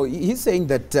 you know, he's saying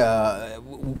that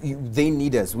they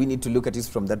need us. We need to look at it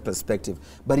from that perspective.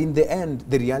 But in the end,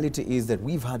 the reality is that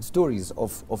we've had stories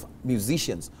of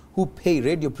musicians who pay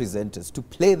radio presenters to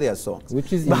play their songs.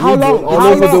 Which is But how long? all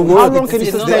How over the long? world. How long can you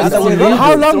It's not sustain the other way that? around.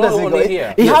 How long It's does not it go? only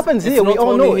here. It Yes. happens It's here. We not all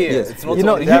only know here. it. It's not You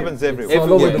know, only It happens everywhere.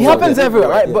 all over the It world. happens everywhere,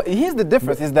 right? Yeah. But here's the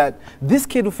difference: is that this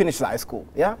kid who finished high school,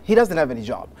 yeah, he doesn't have any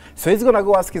job, so he's gonna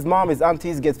go ask his mom, his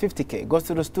aunties, gets 50K, goes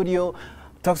to the studio,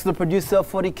 talks to the producer,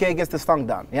 40K, gets the song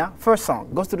done. Yeah, first song,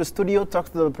 goes to the studio, talks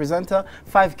to the presenter,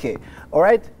 5K. All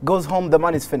right, goes home, the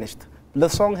money's finished. The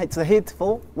song hits a hit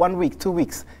for 1 week, 2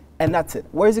 weeks. And that's it.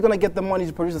 Where is he going to get the money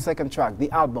to produce the second track, the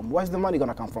album? Where's the money going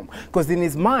to come from? Because in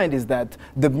his mind is that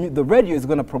the radio is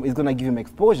going to give him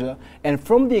exposure, and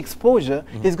from the exposure,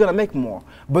 he's going to make more.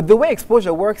 But the way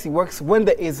exposure works, it works when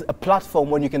there is a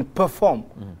platform when you can perform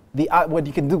the art, what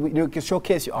you can do, you can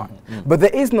showcase your art. But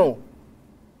there is no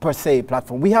per se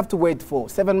platform. We have to wait for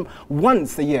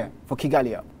once a year for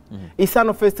Kigali Up.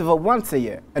 Isano Festival once a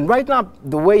year. And right now,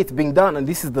 the way it's being done, and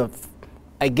this is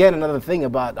again another thing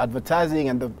about advertising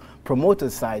and the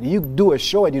promoter's side, you do a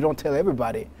show and you don't tell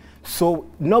everybody. So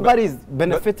nobody's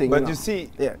benefiting. But know. you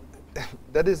see, yeah.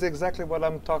 that is exactly what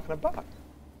I'm talking about.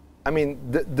 I mean,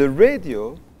 the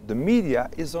radio, the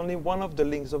media is only one of the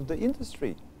links of the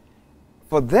industry.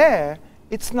 For there,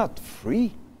 it's not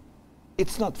free.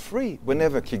 It's not free.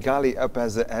 Whenever Kigali Up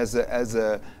has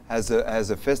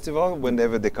a festival,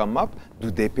 whenever they come up,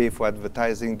 do they pay for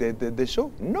advertising the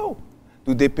show? No.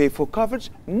 Do they pay for coverage?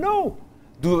 No.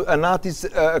 Do an artist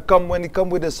when he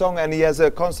comes with a song and he has a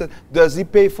concert, does he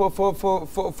pay for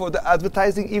the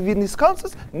advertising even in his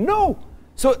concerts? No.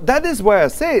 So that is why I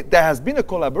say there has been a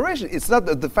collaboration. It's not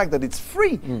the fact that it's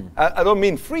free. I don't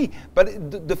mean free,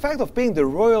 but the fact of paying the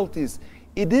royalties,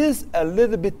 it is a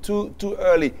little bit too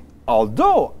early.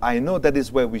 Although I know that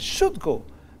is where we should go.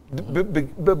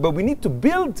 But we need to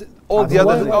build all the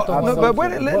other. No,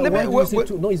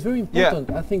 it's very important.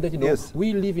 Yeah. I think that Yes.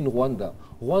 we live in Rwanda.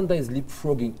 Rwanda is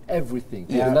leapfrogging everything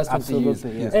Yeah, in the last 20 years.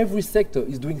 absolutely, yes. Every sector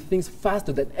is doing things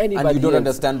faster than anybody And you don't else.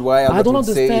 understand why I don't would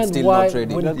say it's understand still why not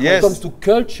ready. when it Yes. comes to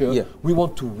culture, Yeah. we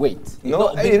want to wait. No,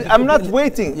 I'm not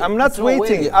waiting. I'm not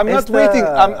waiting. I'm not waiting.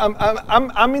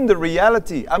 I'm in the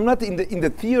reality. I'm not in the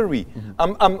theory.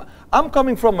 I'm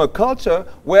coming from a culture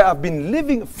where I've been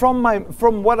living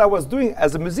from what I was doing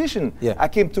as a musician. Yeah. I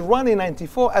came to Rwanda in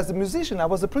 '94 as a musician. I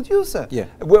was a producer. Yeah.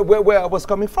 Where I was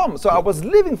coming from. So I was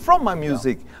living from my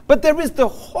music. But there is the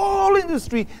whole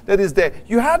industry that is there.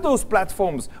 You have those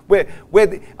platforms where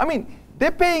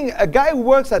they're paying a guy who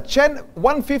works at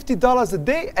 $150 a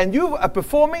day, and you are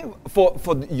performing for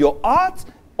your art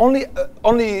only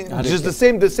just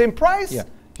the same price. Yeah.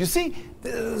 You see,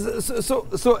 so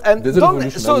There's an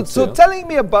evolution, I would say, huh? telling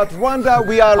me about Rwanda,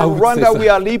 we are I would say Rwanda, so. we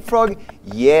are leapfrogging.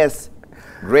 Yes,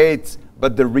 great,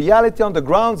 but the reality on the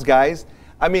grounds, guys.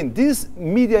 I mean, this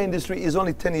media industry is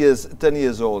only 10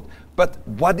 years old. But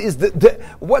what is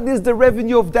the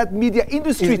revenue of that media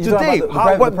industry You're talking today?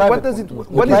 about What does it?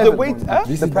 What is the weight? Huh?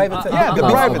 The private sector. Yeah, the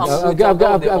private. I've got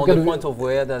on to- the point of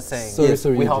where they're saying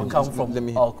Sorry, we Eugene. have come from, Let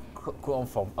me-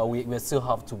 we still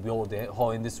have to build the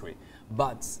whole industry.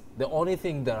 But the only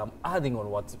thing that I'm adding on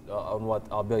what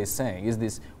Abel is saying is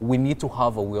this: we need to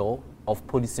have a will of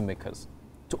policymakers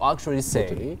to actually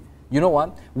say, you know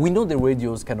what? We know the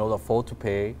radios cannot afford to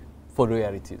pay for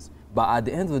royalties, but at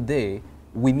the end of the day,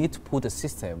 we need to put a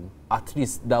system at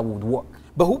least that would work.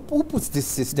 But who puts this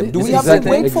system? Do This we have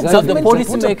exactly- to wait for exactly. government So the to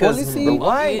put a policymakers- policy? But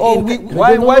why? Or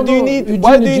Why do you need Eugene,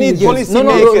 No, no,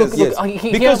 policymakers? look,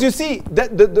 here- Because you see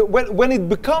that when it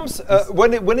becomes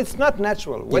when it's not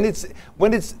natural, when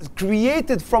it's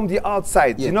created from the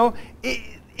outside, Yeah. you know,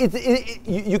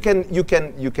 you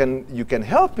can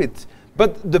help it.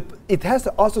 But it has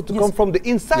also to come from the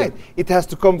inside. Yeah. It has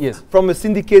to come Yes. from a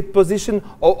syndicate position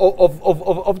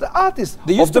of the artist.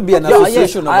 There used of to the be an producer.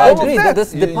 association of I artists. agree.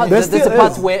 That's the part. There That's the still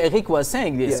part is. where Eric was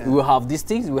saying this. Yeah. We have these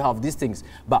things. We have these things.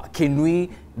 But can we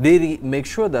really make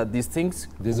sure that these things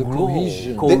There's a grow,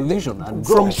 cohesion. cohesion and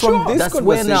From grow? this That's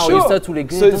where now conversation- you start to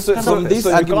regulate. So- those so- kind so- of From this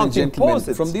you argument, can't gentlemen, impose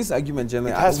it. from this argument,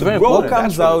 gentlemen, has to what grow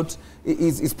comes naturally. out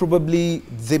is probably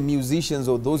the musicians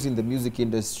or those in the music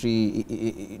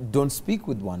industry don't speak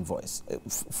with one voice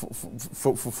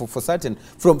for certain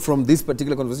from this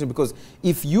particular conversation. Because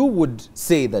if you would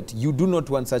say that you do not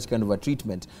want such kind of a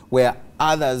treatment where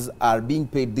others are being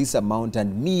paid this amount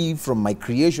and me from my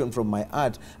creation, from my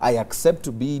art, I accept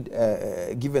to be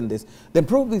given this, then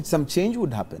probably some change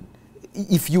would happen.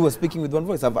 if you were speaking with one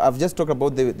voice. I've just talked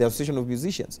about the Association of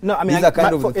Musicians. No, I mean, these are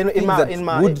kind of things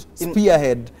that would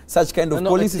spearhead such kind of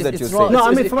policies that you're saying. No,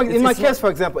 I mean, in my case, for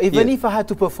example, even if I had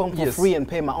to perform for free and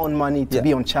pay my own money to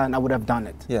be on channel, I would have done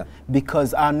it. Yeah.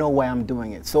 Because I know why I'm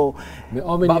doing it. So,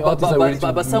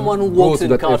 but someone who works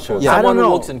in culture, someone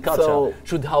who works in culture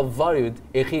should have valued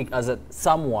Eric as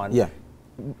someone. Yeah.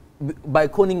 By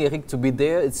calling Eric to be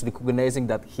there, it's recognizing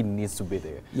that he needs to be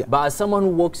there. Yeah. But as someone who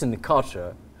works in the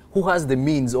culture, who has the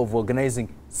means of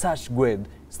organizing such great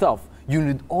stuff, you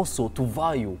need also to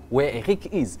value where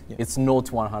Eric is. Yeah. It's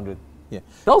not 100. Yeah.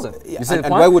 You see and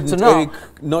why wouldn't Eric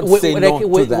not say no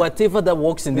to that? Whatever that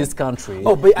works in this country,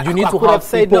 but you need to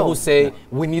have people who say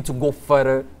we need to go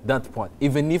further that point,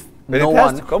 even if no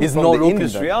one is not looking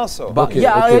industry at also. But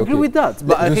I agree with that.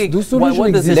 But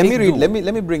what does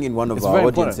let me bring in one of our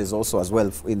audiences also as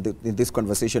well in this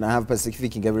conversation. I have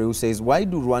Pacific Ingabire who says, why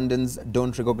do Rwandans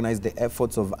don't recognize the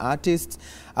efforts of artists?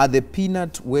 Are the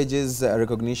peanut wages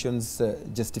recognitions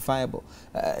justifiable?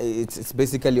 It's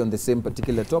basically on the same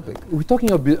particular topic. We're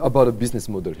talking about a business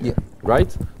model here,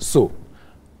 right? So,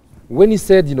 when he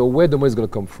said, you know, where the money is going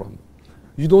to come from,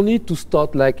 you don't need to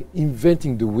start like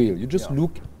inventing the wheel. You just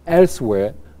look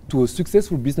elsewhere to a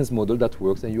successful business model that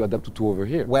works and you adapt it to over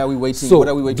here. Why are we waiting? So what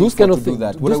are we waiting for to do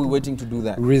that? What are we waiting to do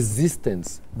that?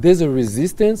 Resistance. There's a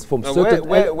resistance from certain...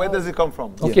 Where does it come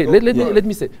from? Okay, let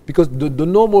me say, because the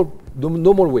normal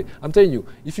way, I'm telling you,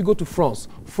 if you go to France,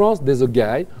 there's a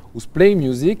guy who's playing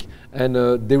music and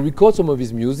they record some of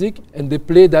his music and they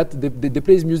play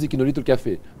his music in a little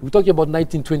cafe. We're talking about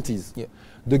 1920s. Yeah.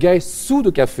 The guy sued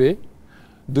the cafe.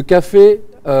 The cafe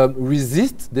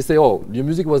resists. They say, "Oh, your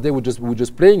music was there. We're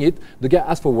just playing it." The guy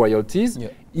asks for royalties. Yeah.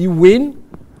 He win.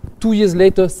 2 years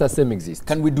later, SACEM exists.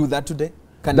 Can we do that today?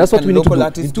 That's what we need to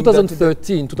do. In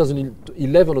 2013,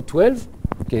 2011 or 12,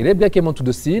 okay, Rebia came onto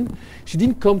the scene. She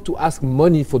didn't come to ask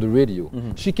money for the radio.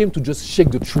 She came to just shake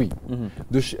the tree.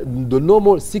 The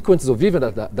normal sequences of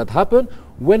events that happen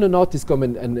when an artist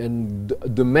comes and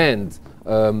demands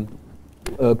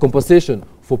compensation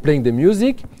for playing the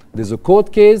music. There's a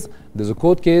court case, there's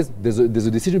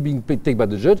a decision being taken by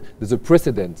the judge, there's a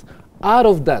precedent. Out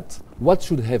of that, what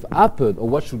should have happened, or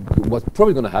what's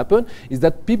probably going to happen, is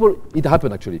that it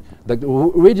happened actually, that the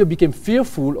radio became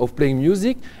fearful of playing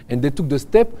music, and they took the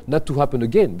step not to happen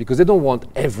again, because they don't want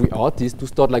every artist to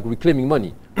start like reclaiming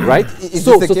money, right? Is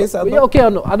this the case, yeah, okay, I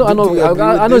know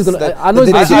it's gonna, I know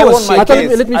it's I won my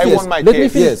case. Let me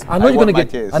finish. I know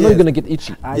you're gonna get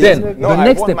itchy. Then the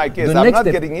next step, I'm not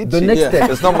getting itchy. The next step,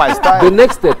 it's not my style.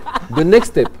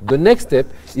 The next step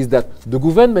is that the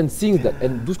government sees that,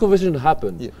 and those conversations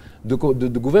happen. Yeah. The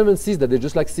government sees that. They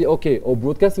just like say, okay, our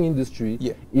broadcasting industry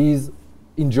is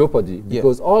in jeopardy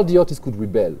because all the artists could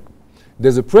rebel.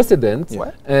 There's a precedent,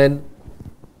 and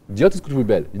the artists could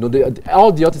rebel. You know,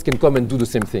 all the artists can come and do the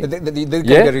same thing. They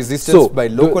get the resistance by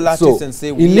local artists and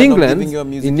say, we are not giving your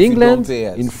music in England,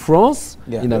 in France,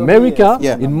 in America,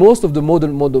 in most of the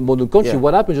modern countries,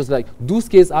 what happens is like those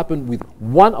cases happen with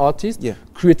one artist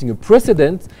creating a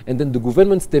precedent, and then the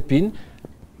government step in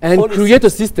and create a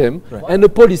system and a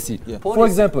policy. For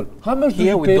example, how much do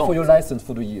you pay for your license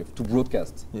for the year to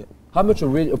broadcast? How much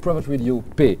a private radio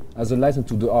pay as a license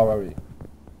to the RRA?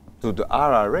 To the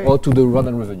RRA? Or to the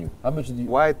Rwandan revenue? How much do you?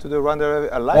 Why to the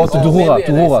Rwandan revenue? Or to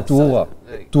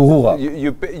the Hura.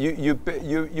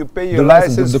 You pay your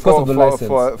license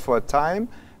for a time,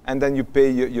 and then you pay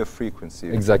your frequency.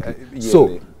 Exactly.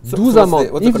 So those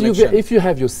amounts, if you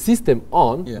have your system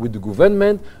on with the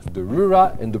government, the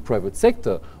rural, and the private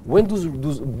sector, when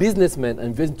those businessmen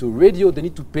invest into radio, they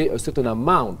need to pay a certain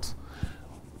amount.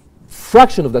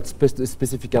 Fraction of that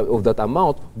specific of that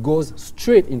amount goes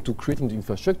straight into creating the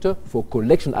infrastructure for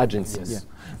collection agencies.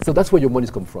 So that's where your monies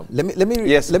come from.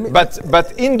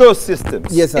 But in those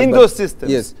systems,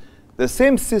 the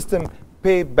same system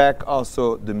pay back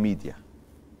also the media.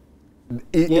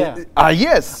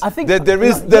 Yes, I think that there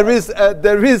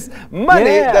is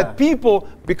money that people,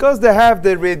 because they have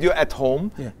the radio at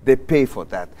home, they pay for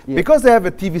that. Because they have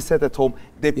a TV set at home,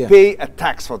 they pay a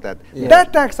tax for that.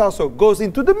 That tax also goes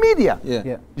into the media.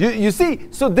 You see,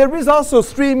 so there is also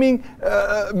streaming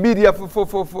media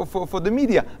for the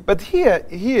media. But here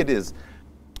it is.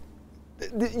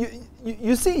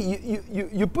 You see,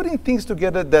 you're putting things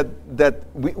together that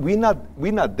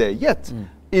we're not there yet.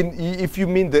 If you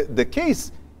mean the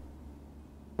case,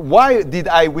 why did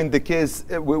I win the case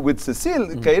with Cecile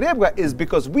Kairebwa is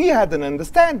because we had an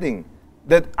understanding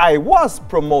that I was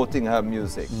promoting her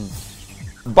music.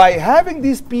 By having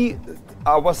these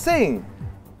I was saying,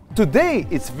 today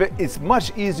it's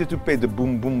much easier to play the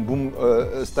boom boom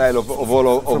boom style of all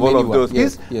of those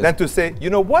keys than to say, you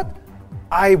know what?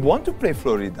 I want to play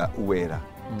Florida Uera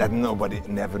that nobody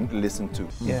never listened to.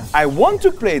 Yeah. I want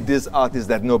to play this artist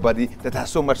that has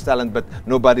so much talent, but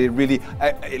nobody really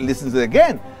listens to it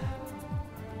again.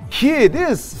 Here it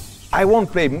is. I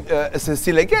won't play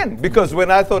Cecile again, because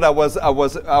when I thought I was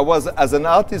as an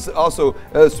artist also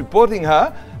supporting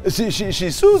her, she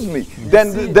sues me.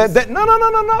 Then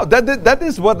no. That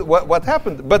is what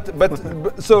happened.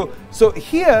 But so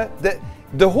here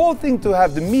the whole thing to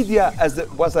have the media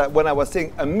when I was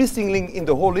saying a missing link in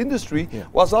the whole industry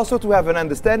was also to have an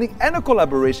understanding and a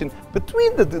collaboration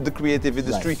between the creative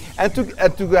industry and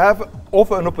to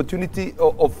offer an opportunity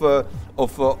of a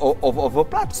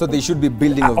platform. So they should be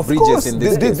building of bridges in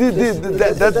this.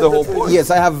 That's the whole point.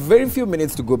 Yes, I have very few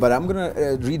minutes to go, but I'm going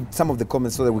to read some of the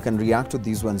comments so that we can react to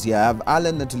these ones here. I have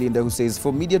Alan Natalinda who says,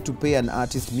 for media to pay an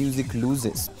artist, music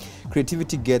loses.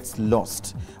 Creativity gets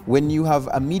lost. When you have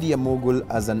a media mogul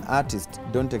as an artist,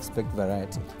 don't expect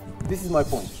variety. This is my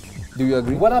point. Do you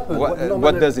agree? What happened?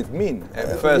 What does it mean?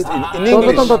 First, in No,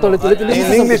 English. in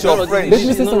English or French? Let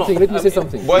me say something. Let me say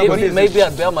something. Maybe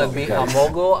Albert might be a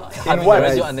mogul, having what?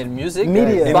 radio and then music.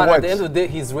 Media. But In at the end of the day,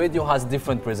 his radio has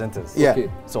different presenters. Yeah. Okay.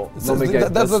 So I think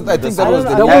that was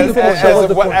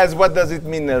the As what does it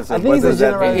mean, Nelson? I think What it's a does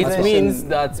that mean? generalization. it means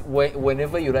that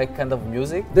whenever you write kind of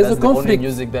music, There's that's a the only conflict.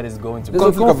 music that is going to.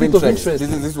 There's a conflict of interest.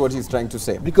 This is what he's trying to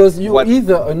say. Because you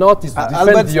either an artist who defend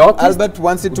Albert, the artist, Albert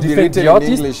wants it to be defend written the in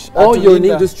artist, English. or you're an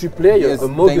Atulinda. industry player, Yes, a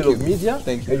thank mogul you. of media,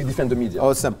 Thank you. and you defend the media.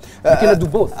 Awesome. You cannot do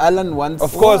both. Alan wants.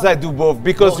 Of course I do both,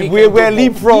 because No, he we're can do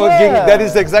both. leapfrogging. Yeah. That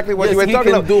is exactly what Yes, you were he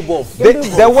talking can about. do both.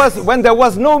 When there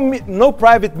was no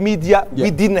private media,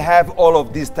 we didn't have all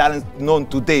of these talents known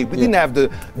today. We didn't have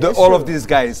all of these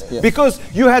guys, because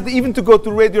you had even to go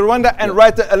to Radio Rwanda and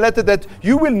write a letter that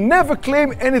you will never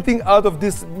claim anything out of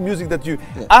this music that you.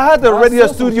 I had a radio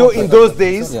studio in those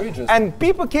days, and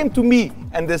people came to me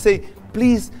and they say,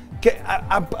 please,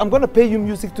 I'm going to pay you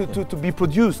music to be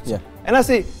produced. Yeah. And I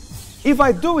say, if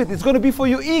I do it, it's going to be for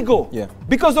your ego. Yeah.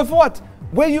 Because of what?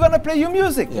 Where you going to play your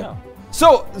music? Yeah.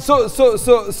 So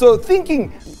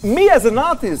thinking me as an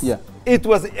artist, it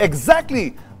was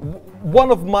exactly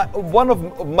one of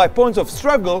my points of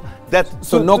struggle.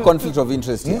 So no conflict of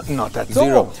interest here? Not at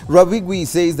Zero. all. Rawigwi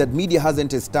says that media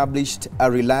hasn't established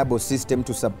a reliable system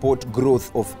to support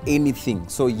growth of anything.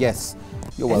 So yes,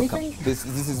 you're welcome. This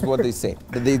is what they say.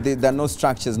 There are no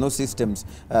structures, no systems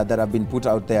that have been put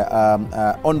out there.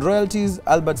 On royalties,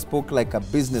 Albert spoke like a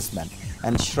businessman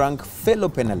and shrunk fellow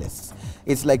panelists.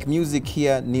 It's like music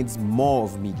here needs more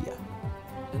of media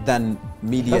than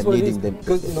media needing them.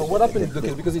 Because you know what happened in the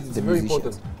case, because it's very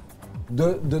important.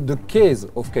 The case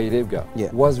of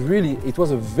Kayirebwa was really, it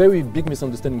was a very big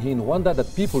misunderstanding here in Rwanda,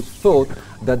 that people thought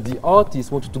that the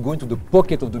artist wanted to go into the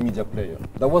pocket of the media player.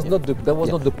 That was not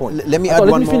the point. Let me add one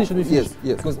more. Let me finish.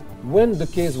 Yes. Because when the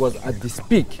case was at this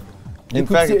peak, In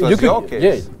fact, it was your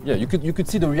case. Yeah, you could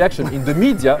see the reaction in the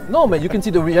media. No, man, you can see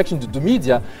the reaction to the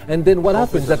media, and then what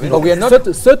happens that we are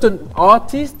not certain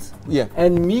artists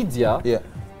and media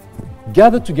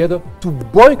gather together to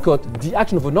boycott the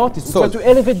action of an artist, to try to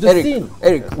elevate the scene.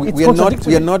 Eric, we are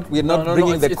not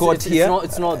bringing the court here.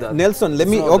 It's not that. Nelson, let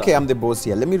me. Okay, I'm the boss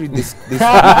here. Let me read this. Fiona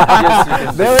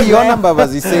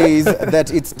Mbavazi says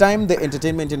that it's time the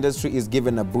entertainment industry is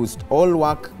given a boost. All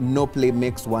work, no play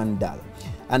makes one dull.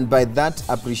 And by that,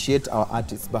 appreciate our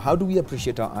artists. But how do we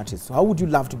appreciate our artists? How would you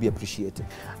love to be appreciated?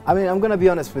 I mean, I'm going to be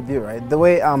honest with you, right? The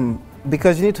way,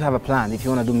 because you need to have a plan if you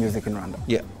want to do music in Rwanda.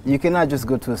 Yeah. You cannot just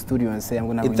go to a studio and say, I'm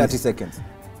going to In 30 seconds.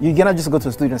 You cannot just go to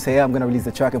a studio and say, yeah, I'm going to release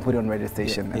the track and put it on radio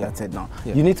station, and that's it. No.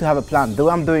 Yeah. You need to have a plan. The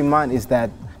way I'm doing mine is that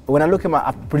when I look at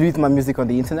I produce my music on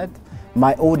the internet,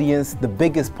 my audience, the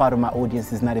biggest part of my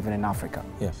audience is not even in Africa.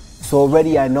 Yeah. So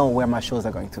already I know where my shows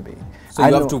are going to be. So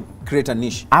you have to create a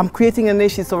niche. I'm creating a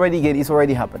niche. It's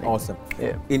already happening. Awesome.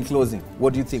 Yeah. In closing,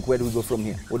 what do you think? Where do we go from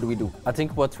here? What do we do? I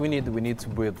think what we need to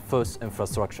build first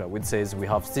infrastructure, which says we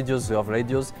have studios, we have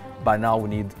radios, but now we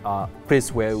need a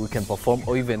place where we can perform,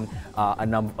 or even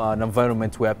an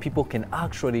environment where people can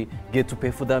actually get to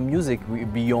pay for their music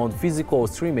beyond physical or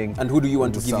streaming. And who do you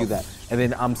want to give you that? And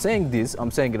then I'm saying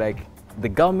like the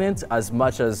government, as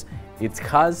much as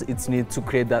it need to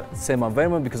create that same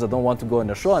environment, because I don't want to go on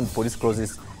a show and police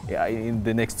closes in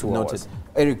the next 2 hours.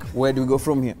 Eric, where do we go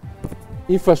from here?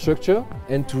 Infrastructure,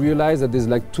 and to realize that there's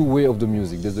like two ways of the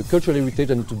music. There's the cultural heritage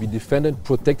that needs to be defended,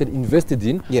 protected, invested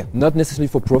in, not necessarily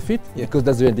for profit, because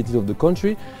that's the identity of the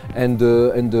country, and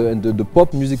the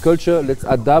pop music culture, let's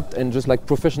adapt and just like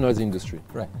professionalize the industry.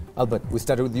 Right. Albert, we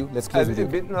started with you. Let's close with you.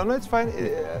 No, it's fine.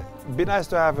 It'd be nice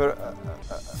to have a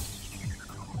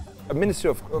ministry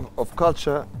of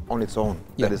culture on its own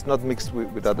that is not mixed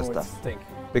with other stuff. Thank you.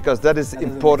 because that is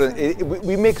important.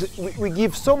 We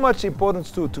give so much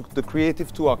importance to the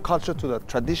creative, to our culture, to the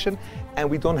tradition, and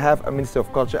we don't have a Minister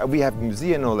of Culture. We have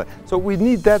museum and all that. So we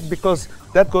need that because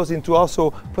that goes into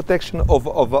also protection of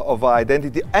our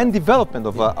identity and development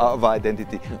of our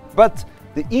identity. But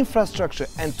the infrastructure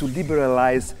and to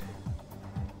liberalize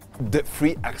the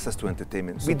free access to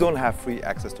entertainment. We don't have free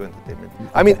access to entertainment.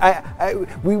 I mean,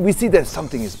 we see that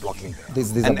something is blocking there.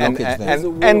 There's a blockage there.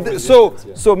 And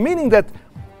so meaning that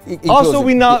also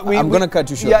I'm going to cut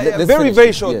you short. Yeah, Let's very, finish.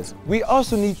 very short. Yes. We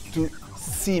also need to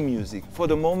see music. For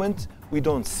the moment, we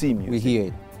don't see music. We hear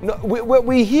it. No,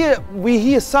 we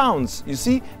hear sounds, you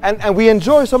see, and we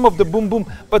enjoy some of the boom boom.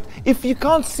 But if you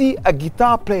can't see a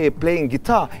guitar player playing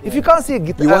guitar, if you can't see a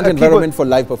guitar, you want environment for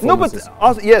live performances. No, but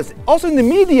also, yes, also in the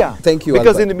media. Thank you,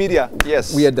 because Albert. in the media,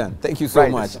 yes, we are done. Thank you so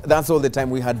Right. much. That's all the time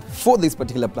we had for this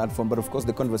particular platform. But of course,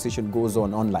 the conversation goes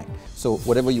on online. So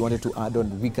whatever you wanted to add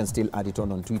on, we can still add it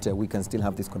on Twitter. We can still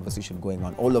have this conversation going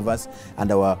on. All of us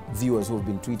and our viewers who have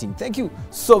been tweeting. Thank you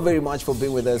so very much for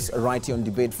being with us right here on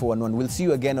Debate 411. We'll see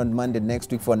you again on Monday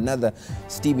next week for another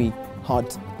steamy,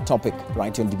 hot topic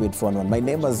right here on Debate 411. My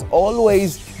name, as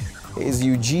always, is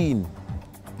Eugene.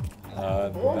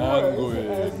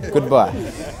 Goodbye.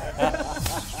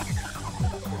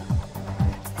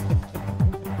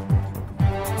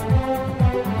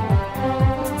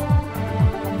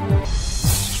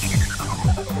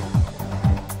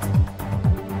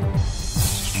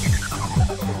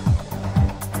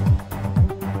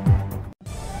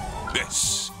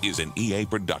 This is an EA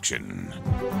production.